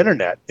on the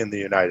internet in the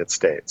United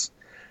States.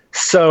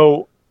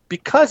 So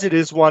because it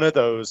is one of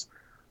those,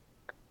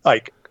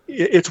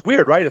 it's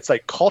weird, right? It's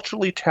like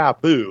culturally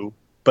taboo,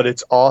 but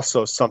it's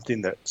also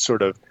something that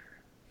sort of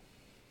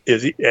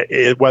is,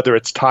 whether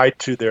it's tied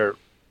to their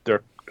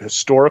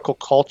historical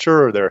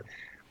culture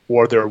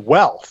or their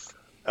wealth,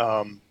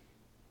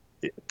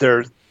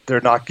 they're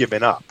not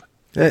giving up.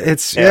 It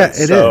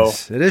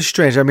is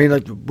strange. I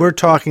mean, we're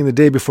talking the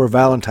day before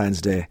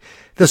Valentine's Day.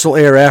 This will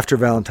air after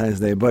Valentine's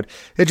Day, but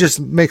it just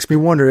makes me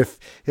wonder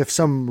if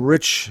some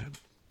rich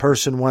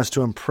person wants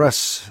to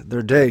impress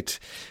their date,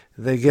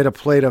 they get a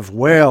plate of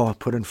whale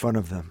put in front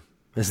of them.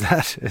 Is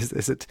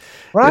it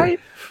right?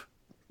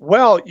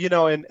 Well,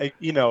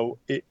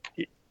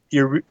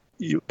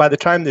 by the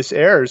time this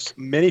airs,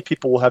 many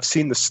people will have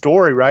seen the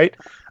story, right,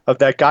 of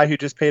that guy who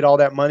just paid all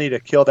that money to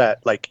kill that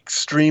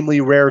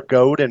extremely rare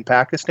goat in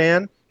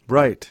Pakistan.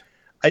 Right.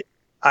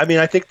 I mean,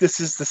 I think this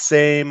is the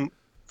same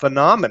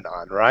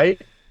phenomenon,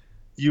 right?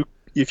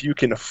 If you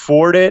can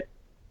afford it,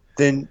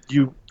 then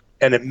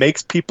and it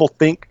makes people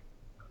think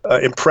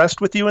impressed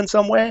with you in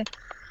some way,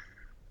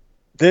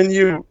 then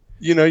you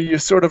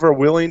sort of are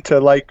willing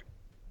to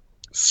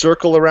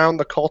circle around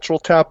the cultural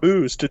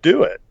taboos to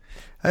do it.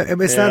 I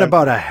mean, it's not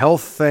about a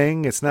health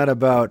thing. It's not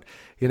about,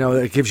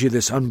 it gives you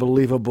this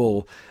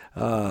unbelievable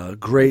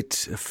great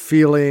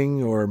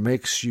feeling or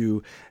makes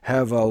you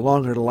have a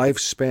longer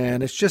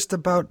lifespan. It's just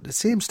about, it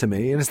seems to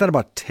me, and it's not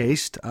about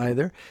taste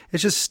either.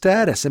 It's just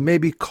status and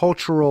maybe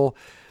cultural,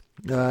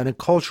 and a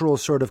cultural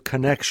sort of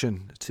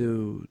connection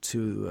to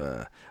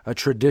a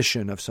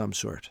tradition of some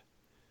sort.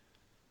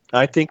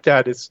 I think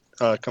that is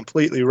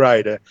completely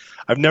right.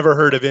 I've never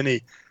heard of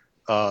any,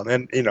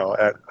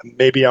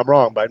 maybe I'm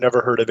wrong, but I've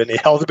never heard of any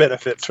health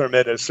benefits from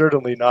it. It's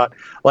certainly not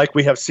like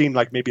we have seen,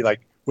 maybe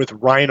with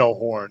rhino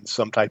horns,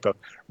 some type of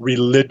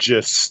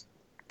religious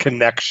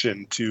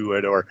connection to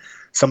it or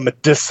some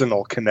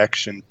medicinal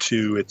connection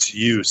to its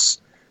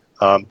use.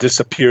 This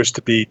appears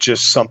to be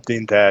just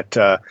something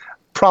that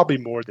probably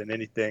more than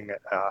anything,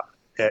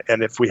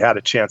 and if we had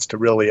a chance to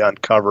really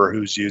uncover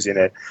who's using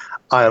it,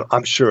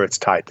 I'm sure it's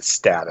tied to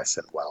status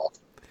and wealth.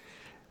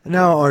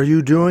 Now, are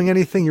you doing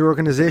anything, your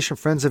organization,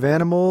 Friends of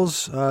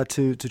Animals,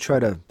 to try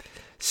to,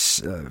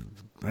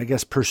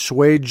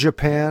 persuade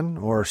Japan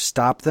or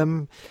stop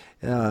them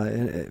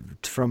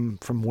from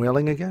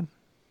whaling again?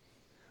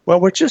 Well,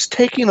 we're just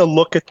taking a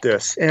look at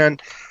this,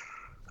 and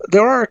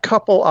there are a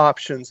couple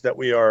options that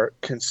we are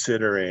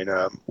considering.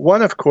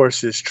 One, of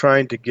course, is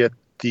trying to get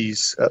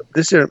these.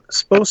 These are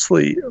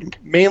supposedly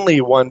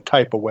mainly one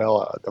type of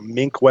whale. The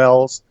mink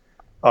whales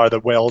are the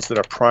whales that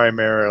are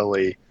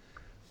primarily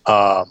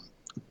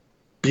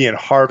being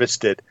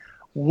harvested.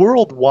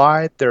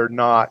 Worldwide, they're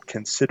not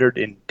considered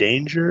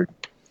endangered,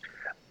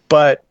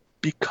 but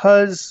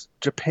because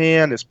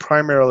Japan is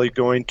primarily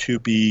going to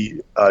be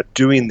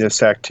doing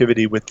this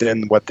activity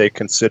within what they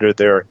consider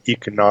their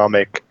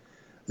economic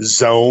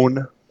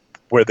zone,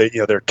 where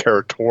they're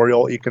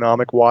territorial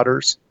economic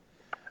waters.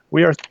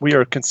 We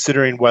are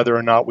considering whether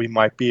or not we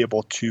might be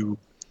able to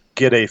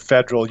get a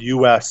federal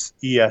U.S.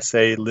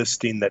 ESA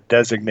listing that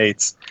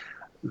designates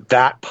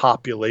that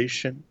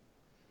population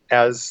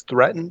as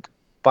threatened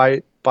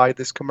by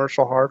this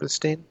commercial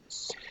harvesting,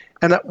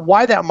 and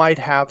why that might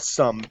have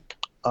some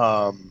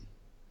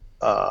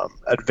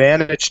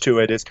advantage to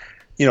it is,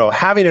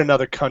 having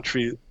another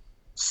country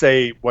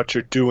say what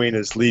you're doing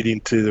is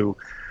leading to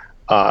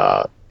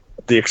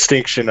the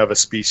extinction of a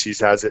species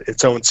has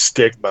its own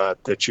stigma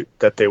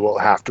that they will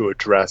have to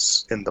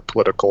address in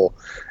the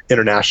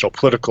international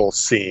political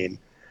scene.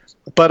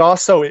 But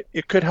also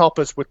it could help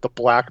us with the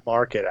black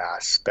market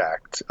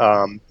aspect,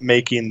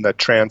 making the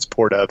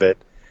transport of it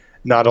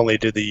not only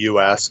to the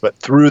U.S. but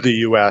through the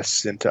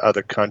U.S. into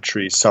other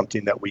countries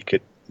something that we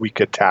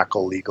could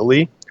tackle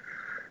legally.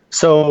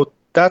 So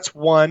that's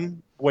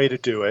one way to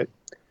do it.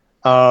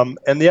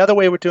 And the other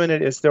way we're doing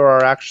it is there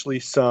are actually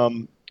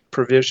some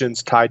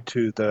provisions tied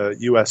to the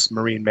U.S.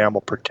 Marine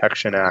Mammal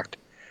Protection Act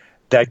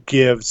that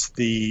gives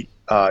the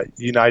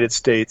United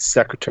States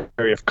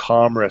Secretary of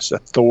Commerce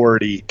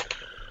authority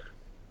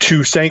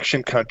to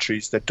sanction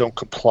countries that don't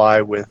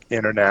comply with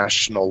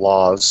international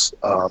laws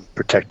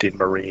protecting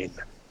marine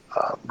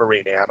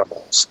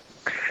animals.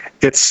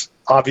 It's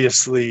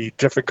obviously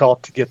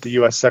difficult to get the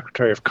U.S.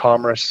 Secretary of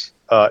Commerce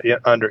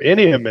under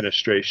any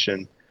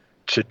administration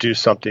to do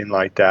something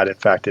like that. In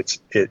fact,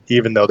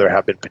 even though there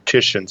have been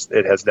petitions,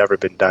 it has never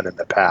been done in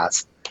the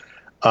past.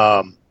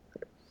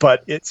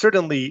 But it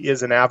certainly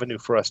is an avenue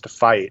for us to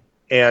fight.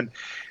 And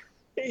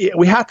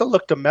we have to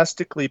look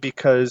domestically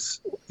because,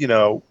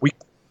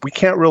 we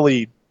can't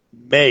really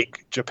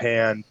make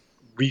Japan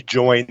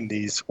rejoin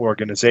these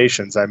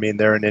organizations. I mean,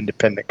 they're an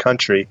independent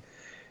country,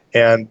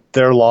 and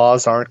their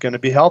laws aren't going to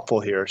be helpful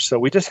here. So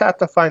we just have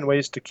to find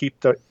ways to keep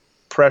the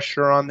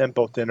pressure on them,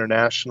 both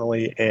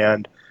internationally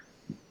and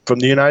from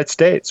the United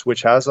States,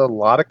 which has a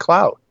lot of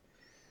clout.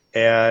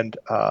 And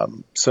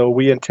so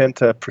we intend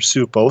to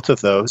pursue both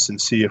of those and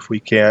see if we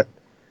can't,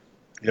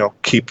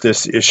 keep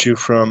this issue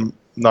from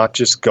not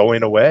just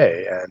going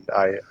away. And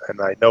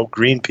I know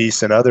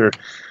Greenpeace and other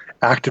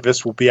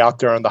activists will be out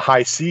there on the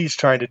high seas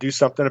trying to do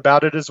something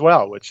about it as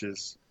well, which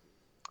is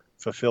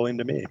fulfilling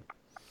to me.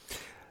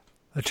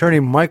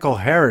 Attorney Michael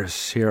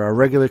Harris here, a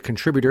regular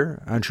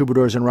contributor on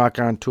Troubadours and Rock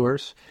On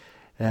Tours.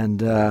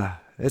 And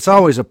it's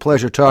always a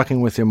pleasure talking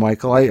with you,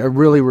 Michael. I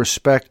really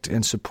respect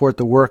and support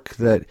the work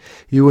that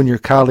you and your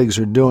colleagues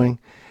are doing.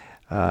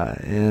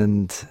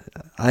 And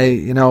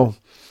I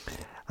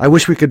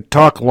wish we could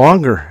talk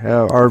longer.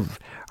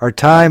 Our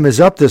time is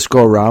up this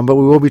go-round, but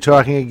we will be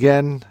talking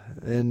again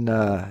in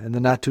the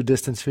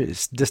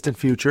not-too-distant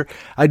future.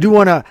 I do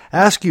want to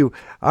ask you,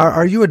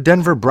 are you a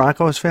Denver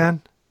Broncos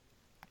fan?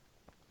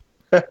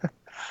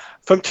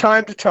 From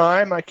time to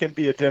time, I can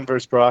be a Denver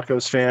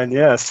Broncos fan,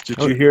 yes.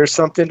 Did you hear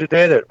something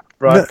today that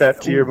brought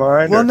that to your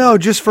mind? Well, no,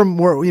 just from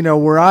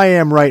where I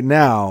am right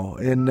now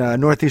in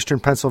northeastern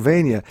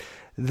Pennsylvania,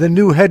 the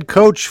new head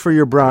coach for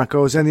your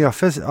Broncos and the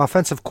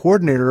offensive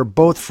coordinator are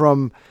both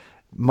from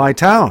my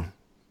town.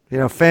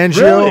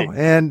 Fangio really?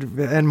 and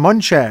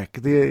Munchak.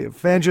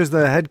 Fangio's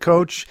the head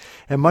coach,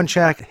 and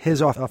Munchak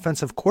his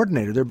offensive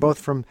coordinator. They're both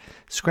from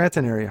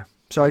Scranton area.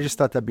 So I just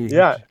thought that'd be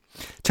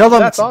Tell them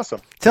that's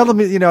awesome. Tell them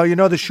you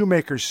know the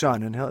shoemaker's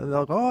son, and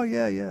they'll go, oh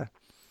yeah.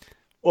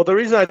 Well, the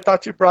reason I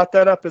thought you brought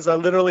that up is I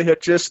literally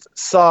had just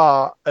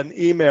saw an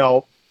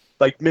email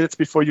like minutes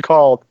before you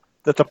called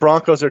that the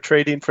Broncos are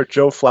trading for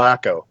Joe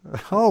Flacco.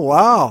 Oh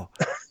wow,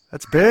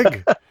 that's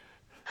big.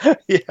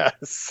 Yes.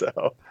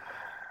 So.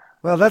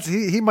 Well,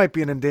 he might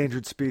be an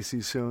endangered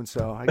species soon,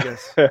 so I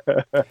guess.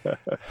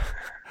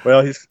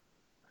 Well,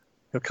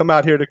 he'll come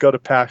out here to go to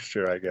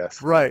pasture, I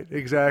guess. Right,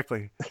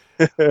 exactly.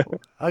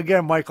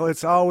 Again, Michael,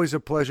 it's always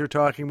a pleasure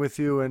talking with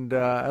you, and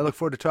I look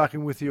forward to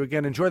talking with you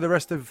again. Enjoy the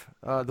rest of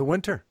the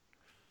winter.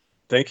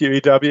 Thank you,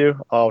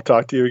 EW. I'll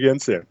talk to you again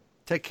soon.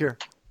 Take care.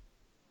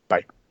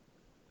 Bye.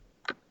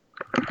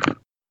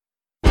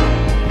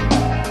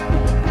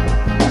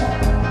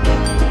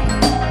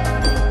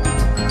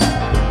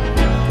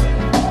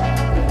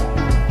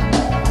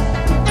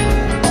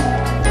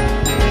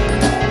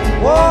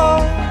 Whoa,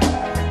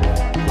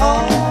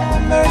 oh,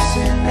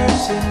 mercy,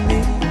 mercy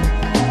me.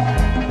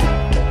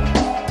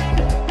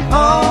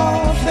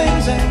 All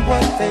things ain't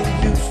what they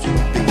used to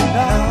be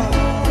now.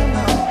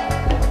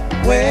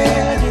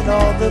 Where did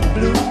all the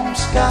blue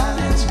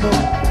skies go?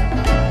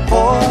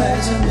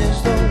 Poison is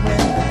the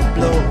wind that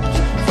blows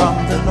from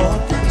the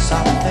north and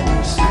south and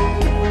east.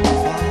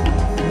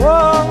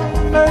 Whoa,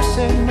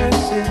 mercy,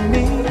 mercy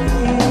me.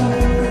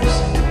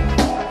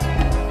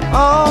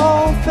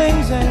 All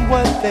things ain't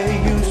what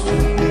they used to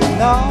be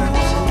now.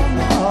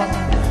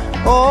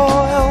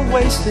 Oil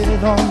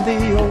wasted on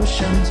the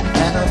oceans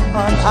and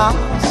upon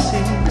our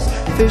seas,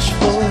 fish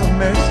full of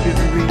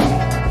mercury.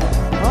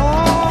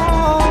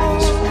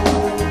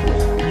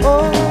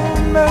 Oh,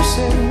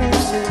 mercy,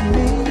 mercy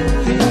me.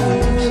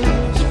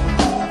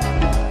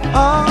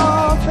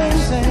 All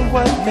things ain't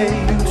what they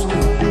used to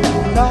be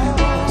now.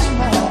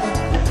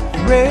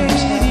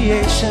 Radiation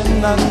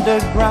creation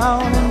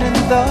underground and in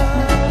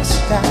the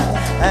sky.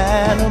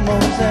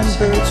 Animals and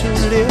birds who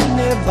live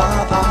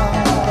nearby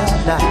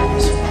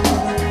paradise.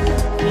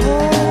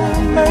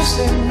 Oh,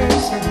 mercy,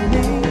 mercy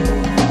me.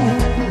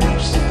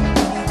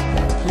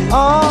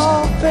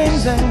 All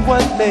things and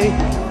what they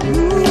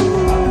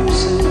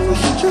used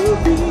to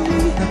be.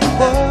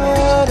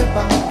 What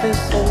about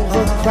this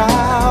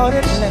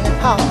overcrowded land?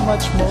 How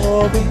much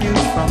more will you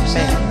from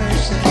me?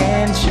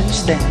 Can't you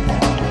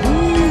stand?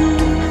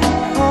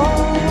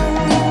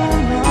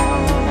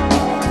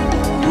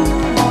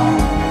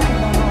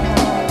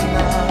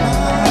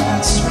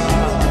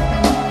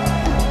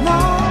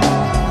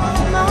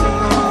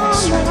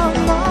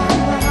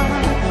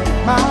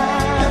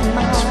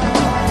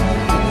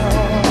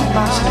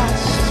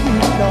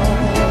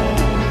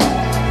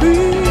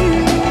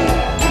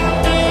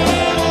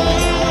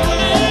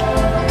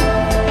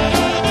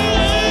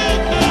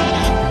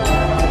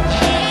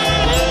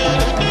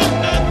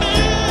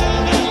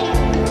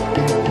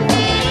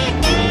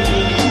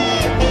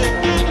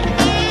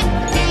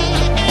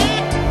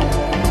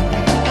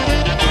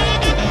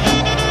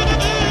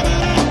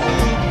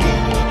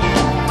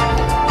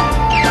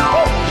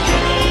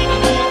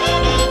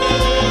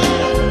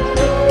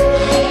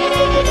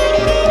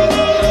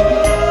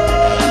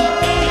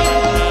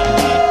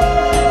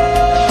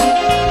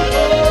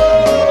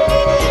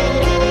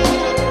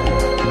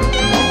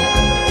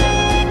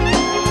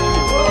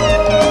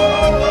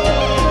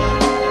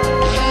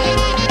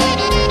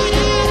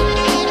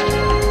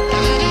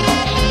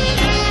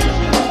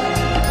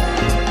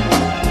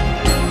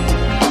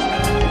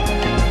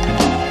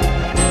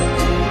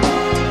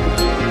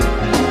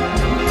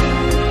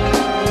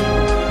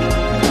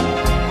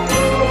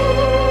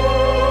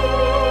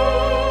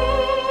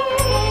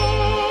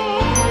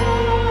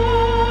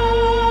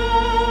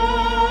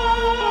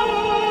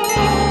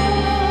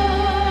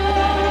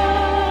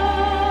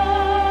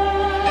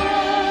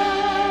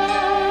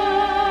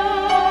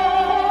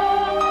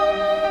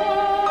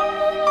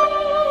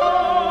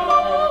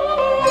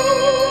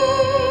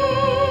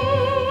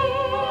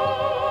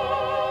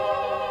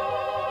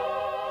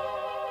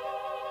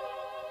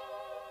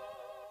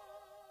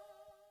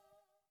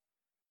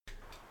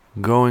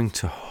 Going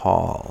to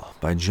Hall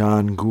by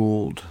John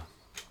Gould.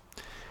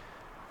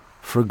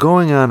 For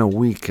going on a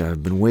week,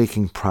 I've been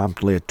waking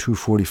promptly at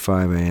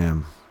 2:45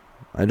 a.m.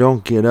 I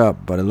don't get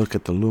up, but I look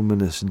at the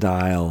luminous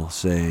dial,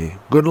 say,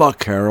 "Good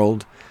luck,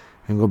 Harold,"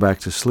 and go back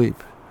to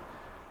sleep.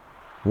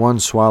 One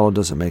swallow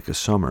doesn't make a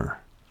summer,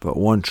 but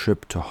one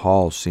trip to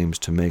Hall seems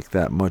to make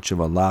that much of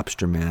a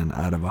lobsterman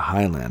out of a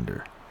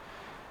Highlander.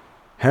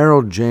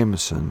 Harold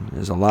Jameson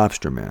is a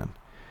lobsterman,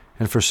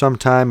 and for some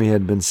time he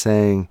had been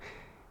saying,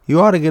 "You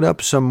ought to get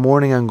up some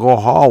morning and go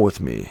Hall with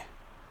me."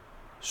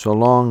 So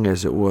long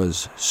as it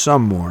was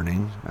some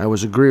morning, I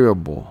was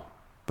agreeable.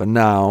 But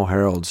now,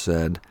 Harold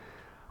said,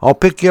 "I'll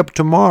pick you up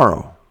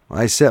tomorrow.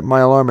 I set my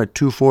alarm at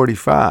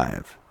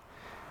 2:45.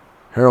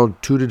 Harold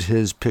tooted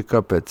his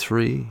pickup at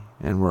 3,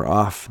 and we're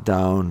off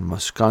down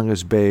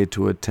Muscongas Bay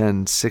to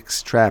attend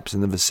 6 traps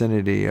in the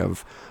vicinity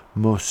of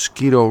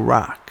Mosquito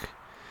Rock.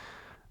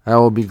 I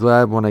will be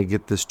glad when I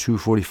get this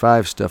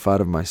 2:45 stuff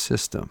out of my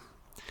system.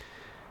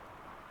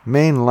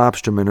 Maine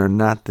lobstermen are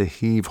not the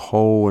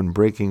heave-ho and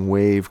breaking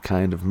wave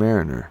kind of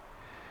mariner.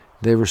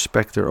 They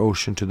respect their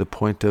ocean to the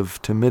point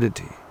of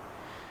timidity.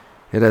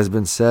 It has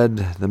been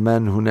said, the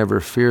men who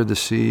never fear the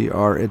sea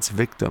are its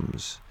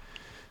victims.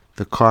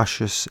 The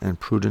cautious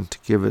and prudent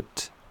give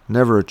it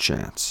never a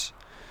chance.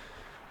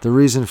 The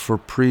reason for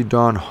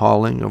pre-dawn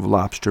hauling of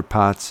lobster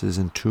pots is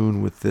in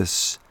tune with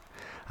this.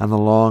 On the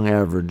long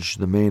average,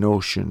 the Maine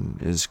Ocean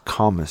is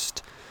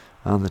calmest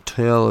on the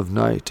tail of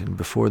night and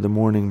before the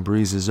morning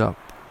breezes up.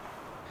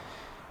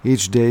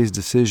 Each day's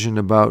decision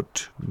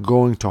about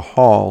going to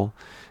Hall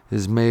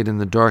is made in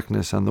the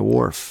darkness on the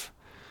wharf.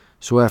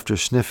 So after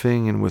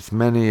sniffing and with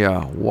many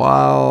a,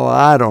 "well,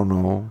 I don't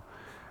know,"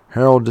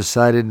 Harold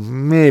decided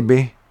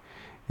maybe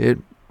it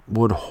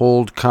would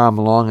hold calm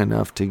long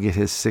enough to get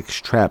his 6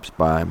 traps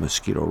by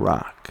Mosquito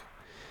Rock.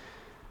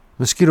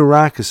 Mosquito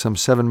Rock is some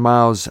 7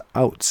 miles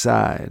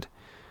outside.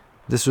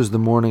 This was the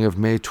morning of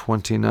May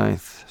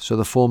 29th, so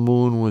the full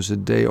moon was a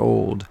day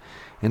old,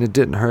 and it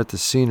didn't hurt the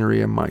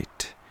scenery a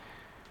mite.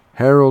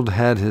 Harold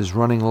had his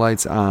running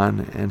lights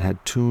on and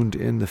had tuned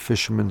in the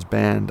fisherman's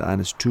band on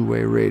his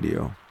 2-way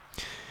radio.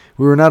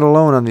 We were not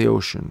alone on the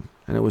ocean,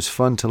 and it was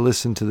fun to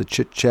listen to the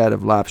chit-chat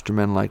of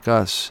lobstermen like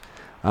us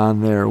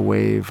on their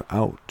wave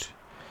out.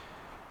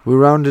 We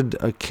rounded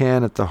a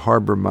can at the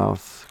harbor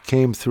mouth,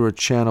 came through a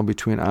channel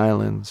between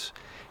islands,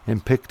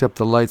 and picked up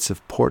the lights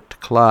of Port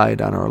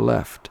Clyde on our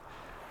left,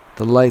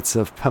 the lights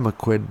of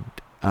Pemaquid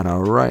on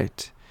our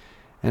right,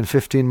 and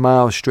 15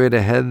 miles straight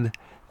ahead,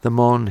 the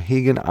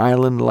Monhegan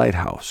Island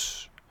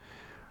Lighthouse.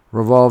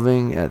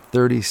 Revolving at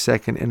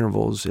 30-second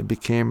intervals, it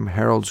became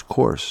Harold's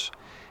course,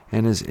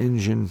 and his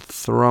engine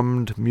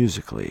thrummed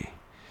musically.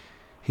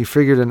 He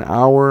figured an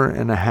hour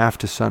and a half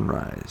to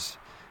sunrise.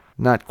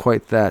 Not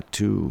quite that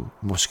to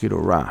Mosquito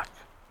Rock.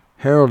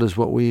 Harold is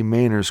what we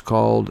Mainers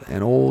called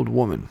an old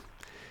woman.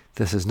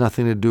 This has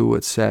nothing to do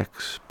with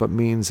sex, but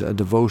means a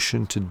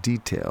devotion to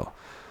detail,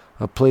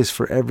 a place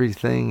for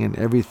everything and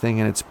everything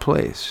in its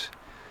place.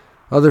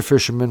 Other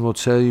fishermen will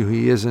tell you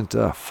he isn't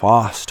a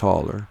fast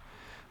hauler,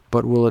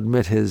 but will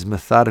admit his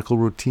methodical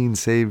routine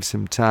saves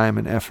him time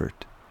and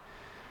effort.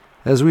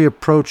 As we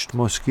approached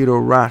Mosquito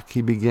Rock,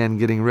 he began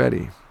getting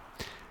ready.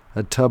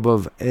 A tub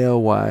of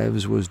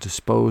alewives was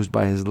disposed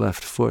by his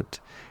left foot,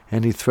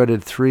 and he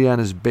threaded 3 on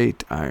his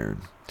bait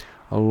iron,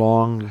 a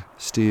long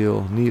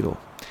steel needle.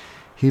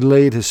 He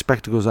laid his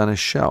spectacles on a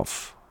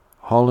shelf.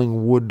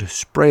 Hauling would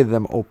spray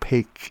them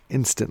opaque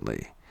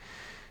instantly.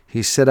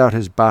 He set out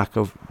his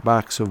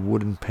box of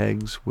wooden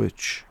pegs,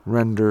 which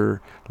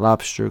render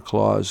lobster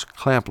claws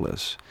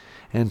clampless,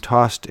 and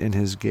tossed in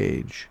his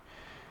gauge.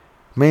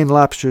 Maine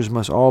lobsters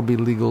must all be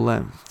legal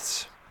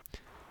lengths.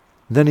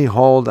 Then he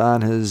hauled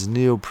on his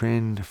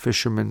neoprene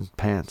fisherman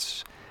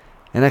pants,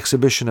 an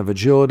exhibition of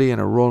agility in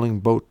a rolling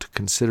boat,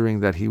 considering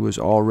that he was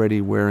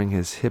already wearing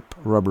his hip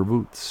rubber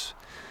boots.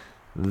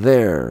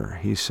 "There,"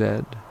 he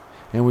said,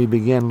 and we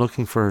began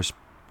looking for his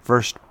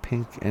first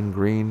pink and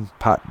green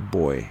pot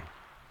buoy.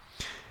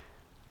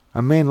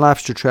 A Maine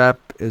lobster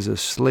trap is a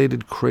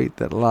slated crate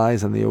that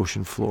lies on the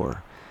ocean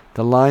floor.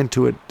 The line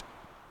to it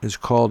is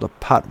called a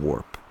pot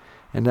warp,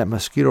 and at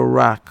Mosquito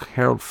Rock,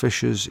 Harold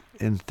fishes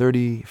in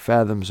 30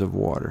 fathoms of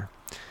water.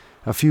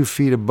 A few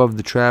feet above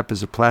the trap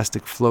is a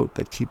plastic float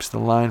that keeps the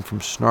line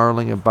from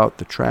snarling about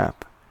the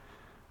trap.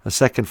 A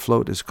second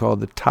float is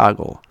called the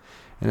toggle,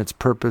 and its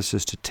purpose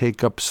is to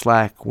take up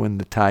slack when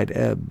the tide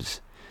ebbs.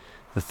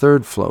 The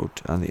third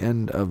float on the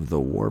end of the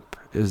warp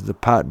is the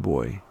pot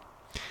buoy,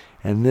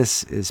 and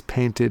this is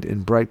painted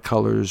in bright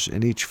colors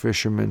in each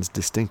fisherman's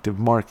distinctive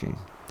marking.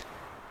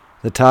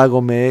 The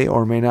toggle may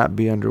or may not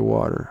be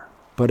underwater,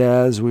 but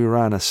as we were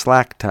on a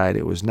slack tide,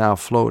 it was now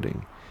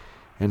floating,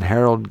 and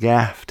Harold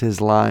gaffed his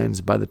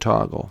lines by the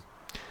toggle.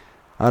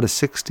 Out of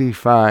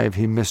 65,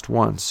 he missed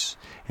once,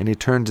 and he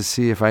turned to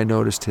see if I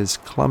noticed his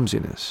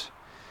clumsiness.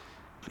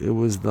 It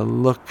was the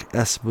look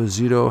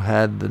Esposito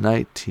had the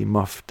night he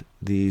muffed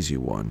the easy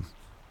one.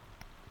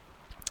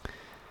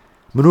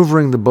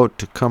 Maneuvering the boat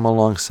to come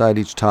alongside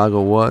each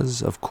toggle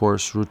was, of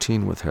course,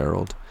 routine with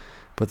Harold,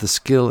 but the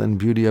skill and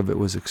beauty of it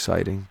was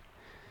exciting.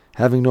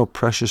 Having no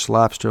precious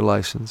lobster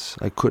license,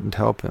 I couldn't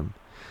help him,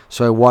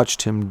 so I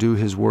watched him do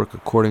his work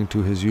according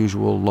to his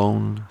usual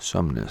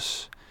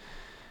lonesomeness.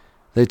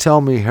 They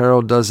tell me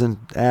Harold doesn't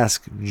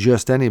ask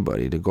just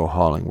anybody to go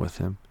hauling with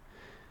him.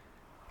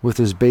 With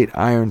his bait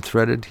iron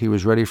threaded, he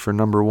was ready for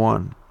number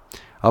 1.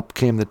 Up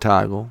came the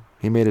toggle.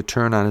 He made a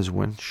turn on his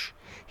winch.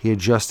 He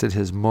adjusted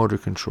his motor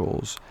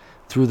controls,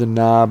 threw the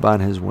knob on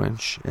his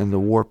winch, and the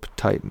warp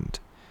tightened.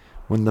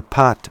 When the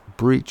pot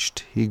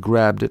breached, he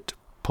grabbed it,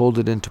 pulled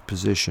it into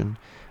position,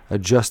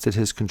 adjusted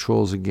his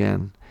controls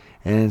again,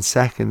 and in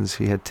seconds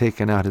he had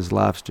taken out his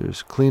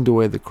lobsters, cleaned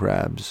away the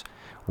crabs,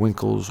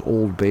 Winkle's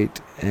old bait,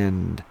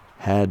 and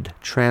had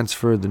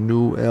transferred the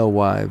new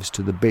alewives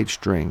to the bait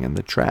string and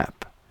the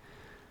trap.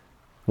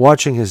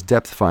 Watching his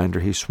depth finder,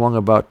 he swung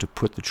about to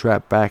put the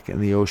trap back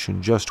in the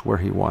ocean just where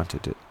he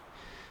wanted it.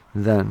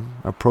 Then,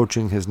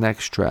 approaching his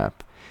next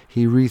trap,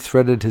 he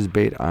rethreaded his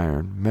bait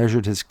iron,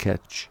 measured his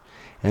catch,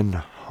 and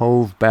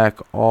hove back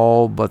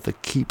all but the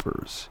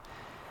keepers.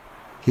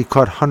 He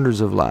caught hundreds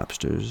of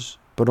lobsters,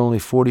 but only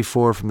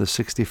 44 from the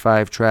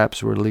 65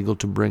 traps were legal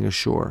to bring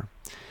ashore.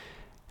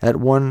 At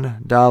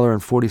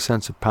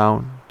 $1.40 a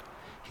pound,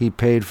 he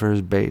paid for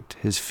his bait,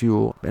 his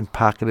fuel, and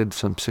pocketed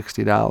some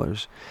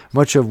 $60,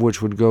 much of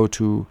which would go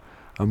to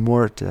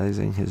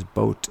amortizing his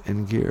boat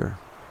and gear.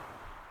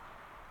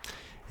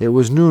 It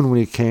was noon when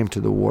he came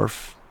to the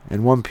wharf,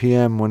 and 1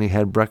 p.m. when he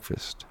had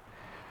breakfast.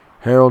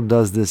 Harold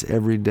does this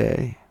every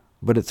day,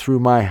 but it threw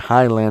my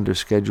Highlander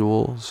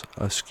schedules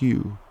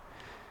askew.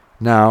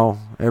 Now,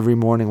 every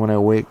morning when I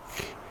wake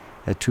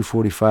at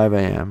 2:45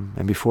 a.m.,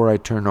 and before I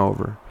turn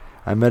over,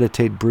 I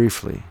meditate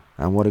briefly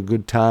on what a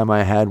good time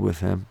I had with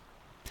him,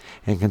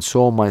 and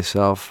console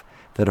myself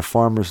that a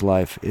farmer's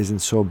life isn't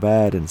so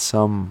bad in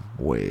some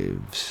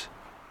ways.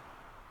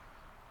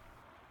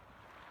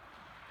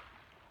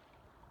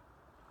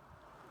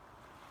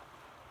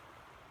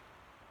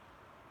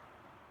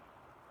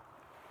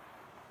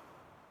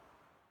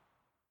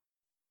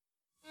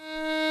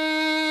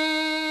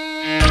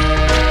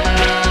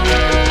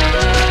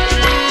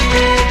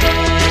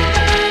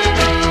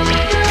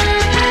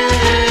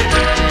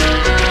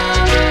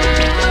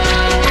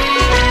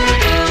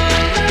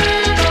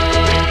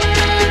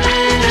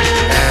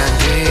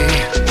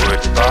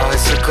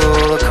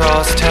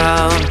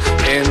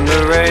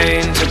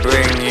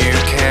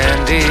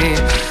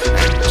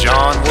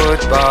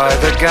 Buy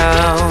the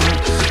gown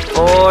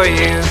for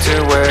you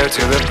to wear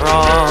to the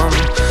prom,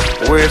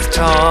 with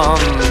Tom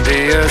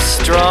the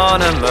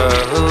astronomer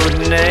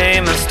who'd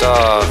name a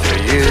star for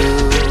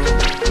you.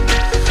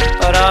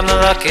 But I'm the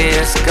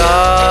luckiest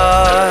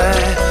guy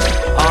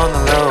on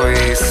the Lower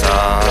East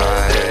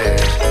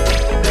Side,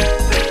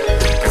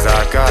 'cause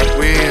I've got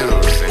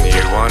wheels and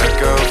you wanna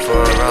go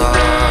for a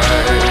ride.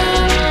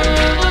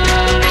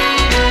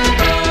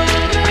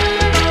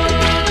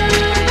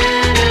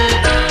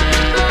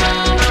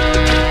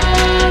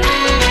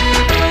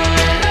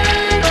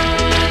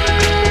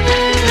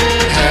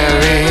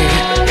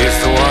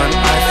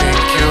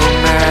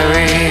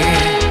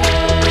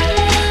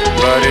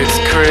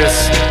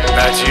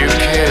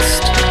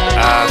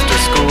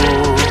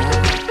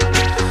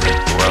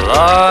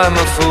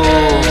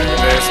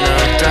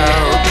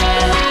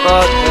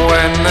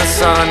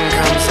 sun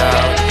comes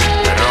out,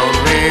 and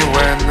only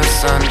when the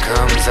sun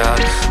comes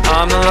out.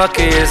 I'm the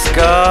luckiest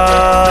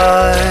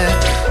guy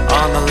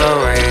on the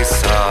Lower East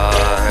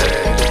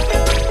Side.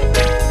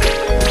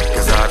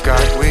 'Cause I've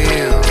got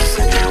wheels,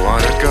 and you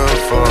wanna go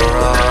for a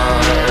ride.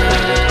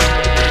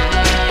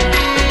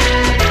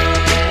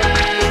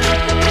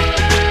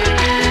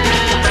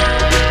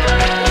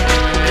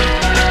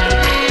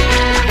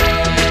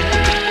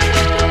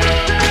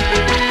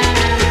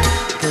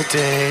 The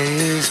day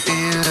is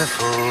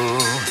beautiful,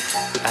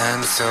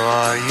 and so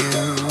are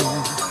you.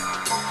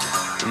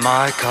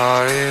 My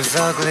car is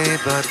ugly,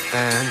 but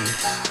then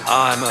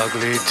I'm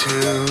ugly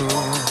too.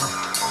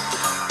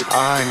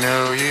 I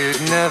know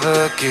you'd never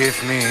give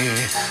me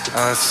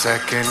a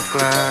second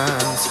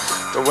glance,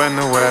 but when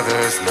the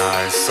weather's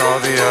nice, all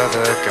the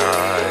other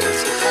guys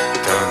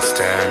don't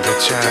stand a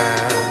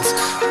chance.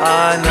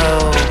 I know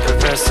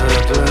Professor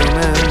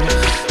Bloomin'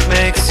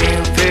 makes you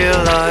feel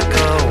like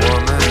a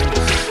woman,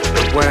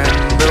 but when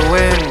the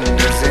wind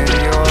is in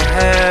your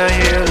hair,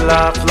 you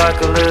laugh like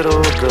a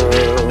little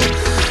girl.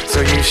 So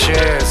you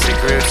share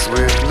secrets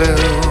with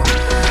Lou,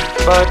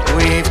 but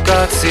we've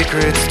got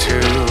secrets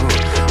too.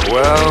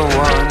 Well,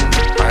 one,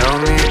 I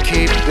only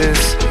keep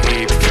this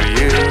heap for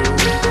you,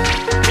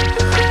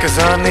 'cause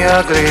I'm the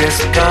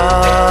ugliest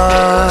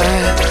guy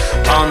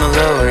on the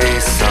Lower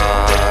East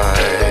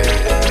Side.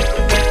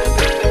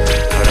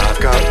 But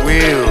I've got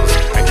wheels,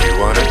 and you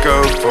wanna go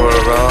for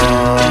a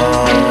ride.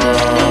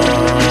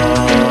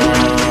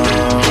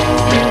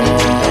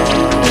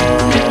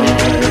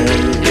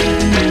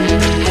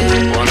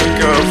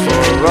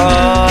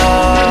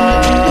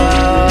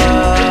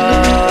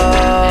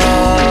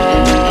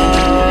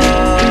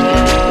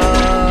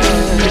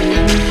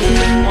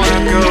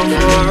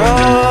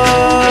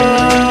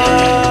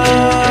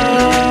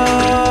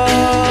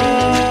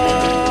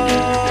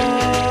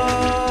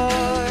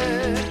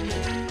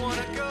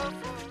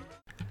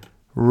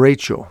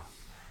 Rachel.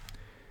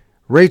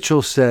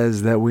 Rachel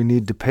says that we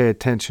need to pay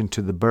attention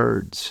to the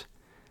birds.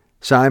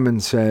 Simon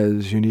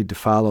says you need to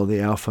follow the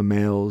alpha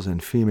males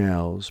and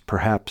females,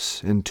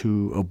 perhaps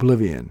into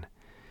oblivion.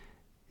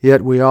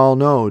 Yet we all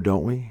know,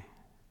 don't we,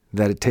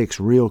 that it takes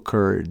real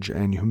courage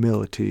and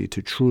humility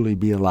to truly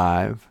be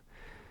alive.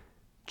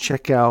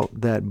 Check out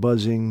that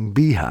buzzing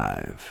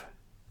beehive.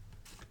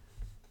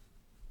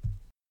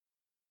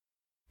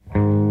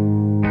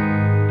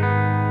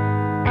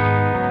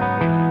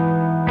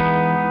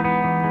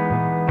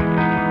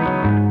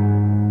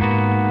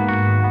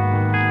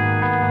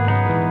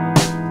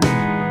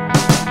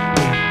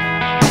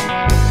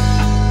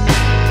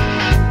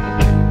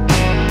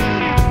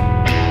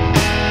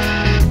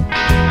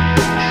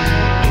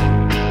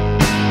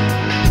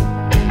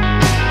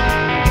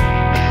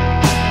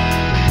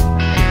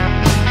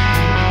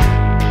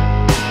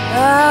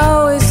 I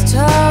always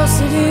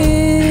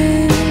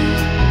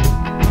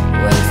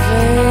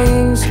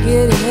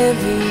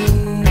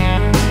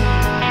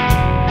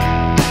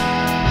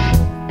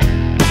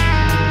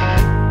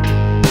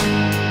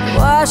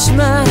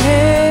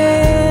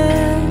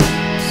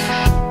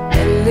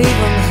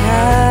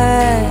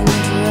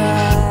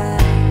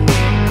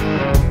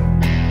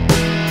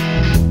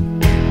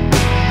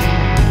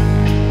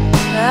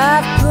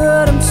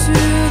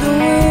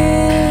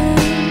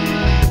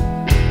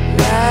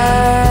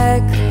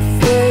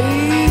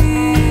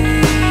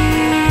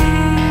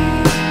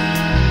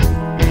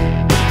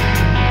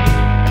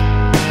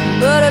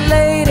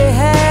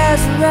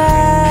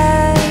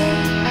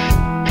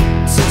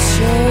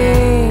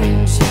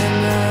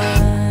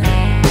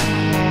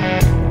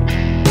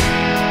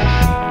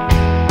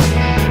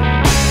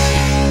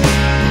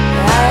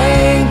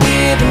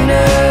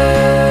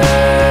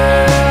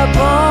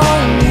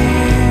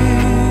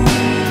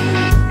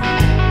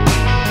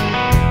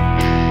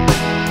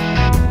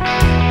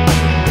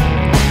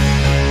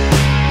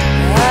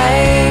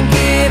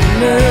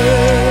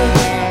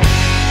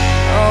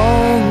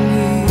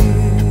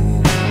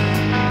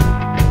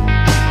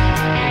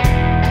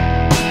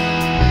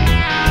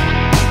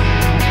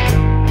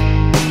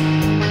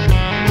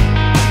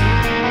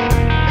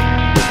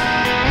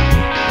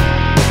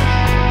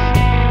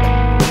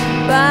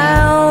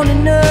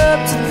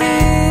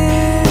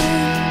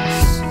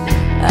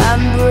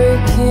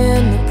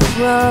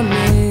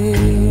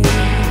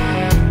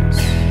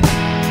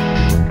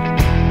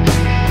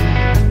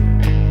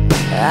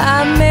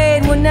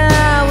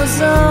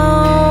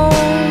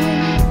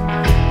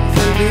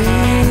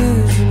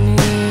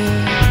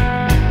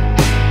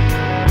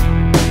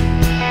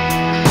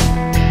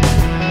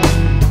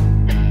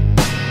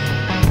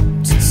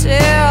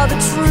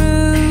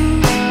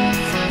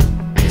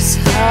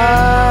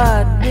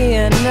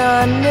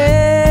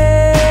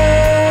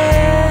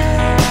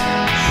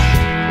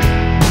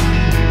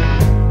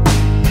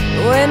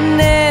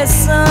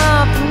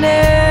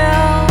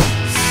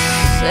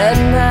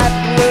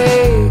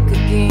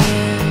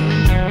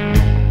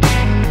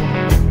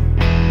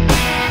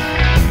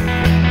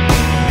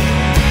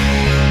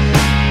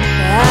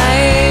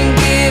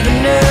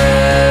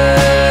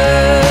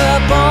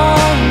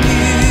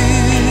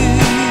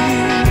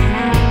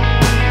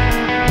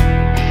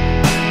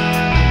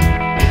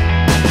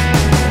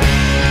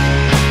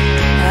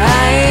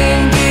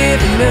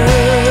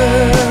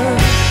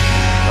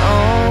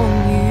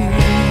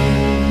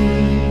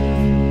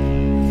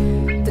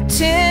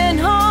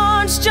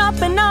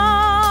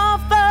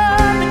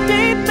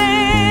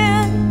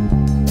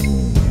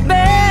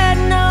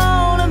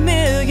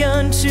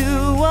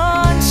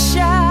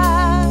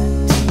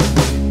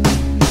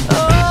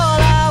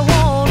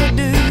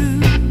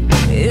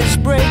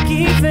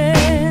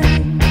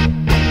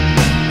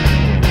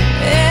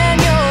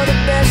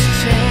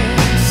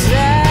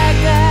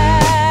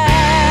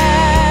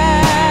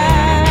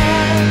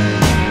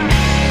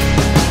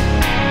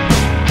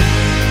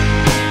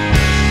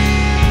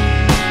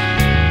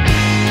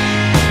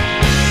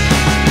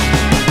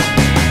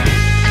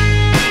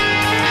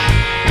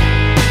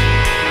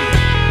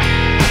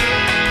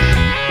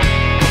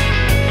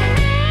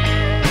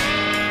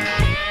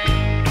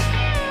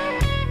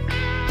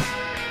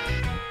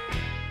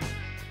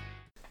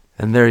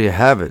And there you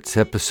have it,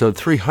 episode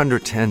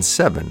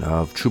 307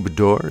 of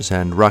Troubadours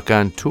and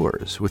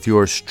Raconteurs with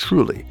yours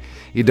truly,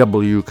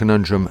 E.W.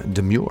 Conundrum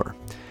Demure.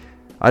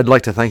 I'd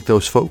like to thank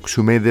those folks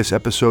who made this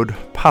episode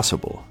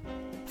possible.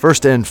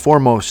 First and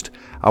foremost,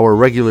 our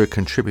regular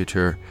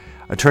contributor,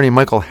 Attorney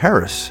Michael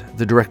Harris,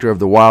 the director of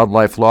the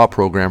Wildlife Law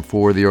Program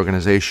for the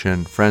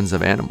organization Friends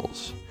of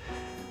Animals.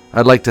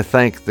 I'd like to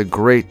thank the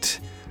great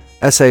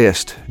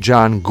essayist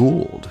John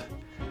Gould,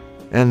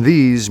 and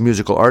these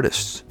musical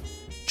artists,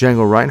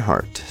 Django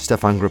Reinhardt,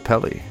 Stefan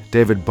Grappelli,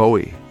 David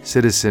Bowie,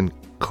 Citizen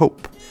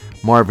Cope,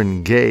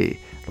 Marvin Gaye,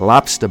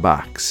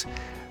 Lobsterbox,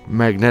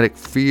 Magnetic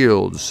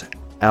Fields,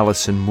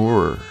 Alison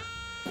Moore,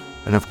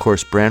 and of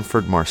course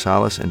Branford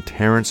Marsalis and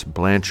Terrence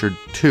Blanchard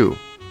too.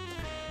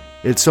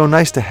 It's so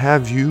nice to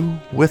have you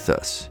with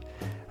us.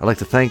 I'd like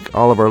to thank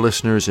all of our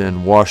listeners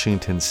in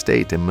Washington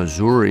State, in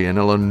Missouri, in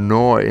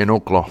Illinois, in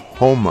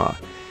Oklahoma,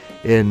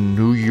 in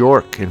New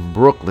York, in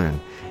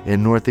Brooklyn,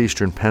 in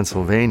northeastern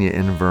Pennsylvania,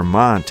 in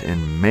Vermont,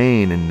 in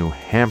Maine, in New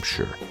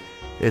Hampshire.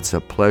 It's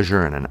a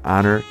pleasure and an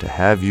honor to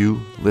have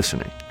you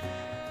listening.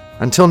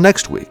 Until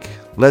next week,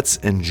 let's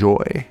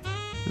enjoy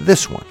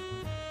this one.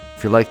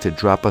 If you'd like to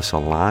drop us a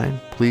line,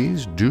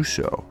 please do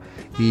so.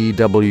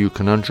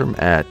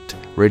 EWConundrum at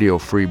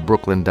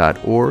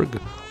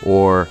radiofreebrooklyn.org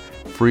or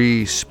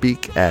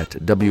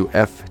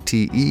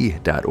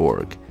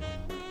freespeak@wfte.org.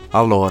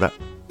 Allora,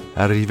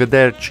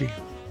 arrivederci.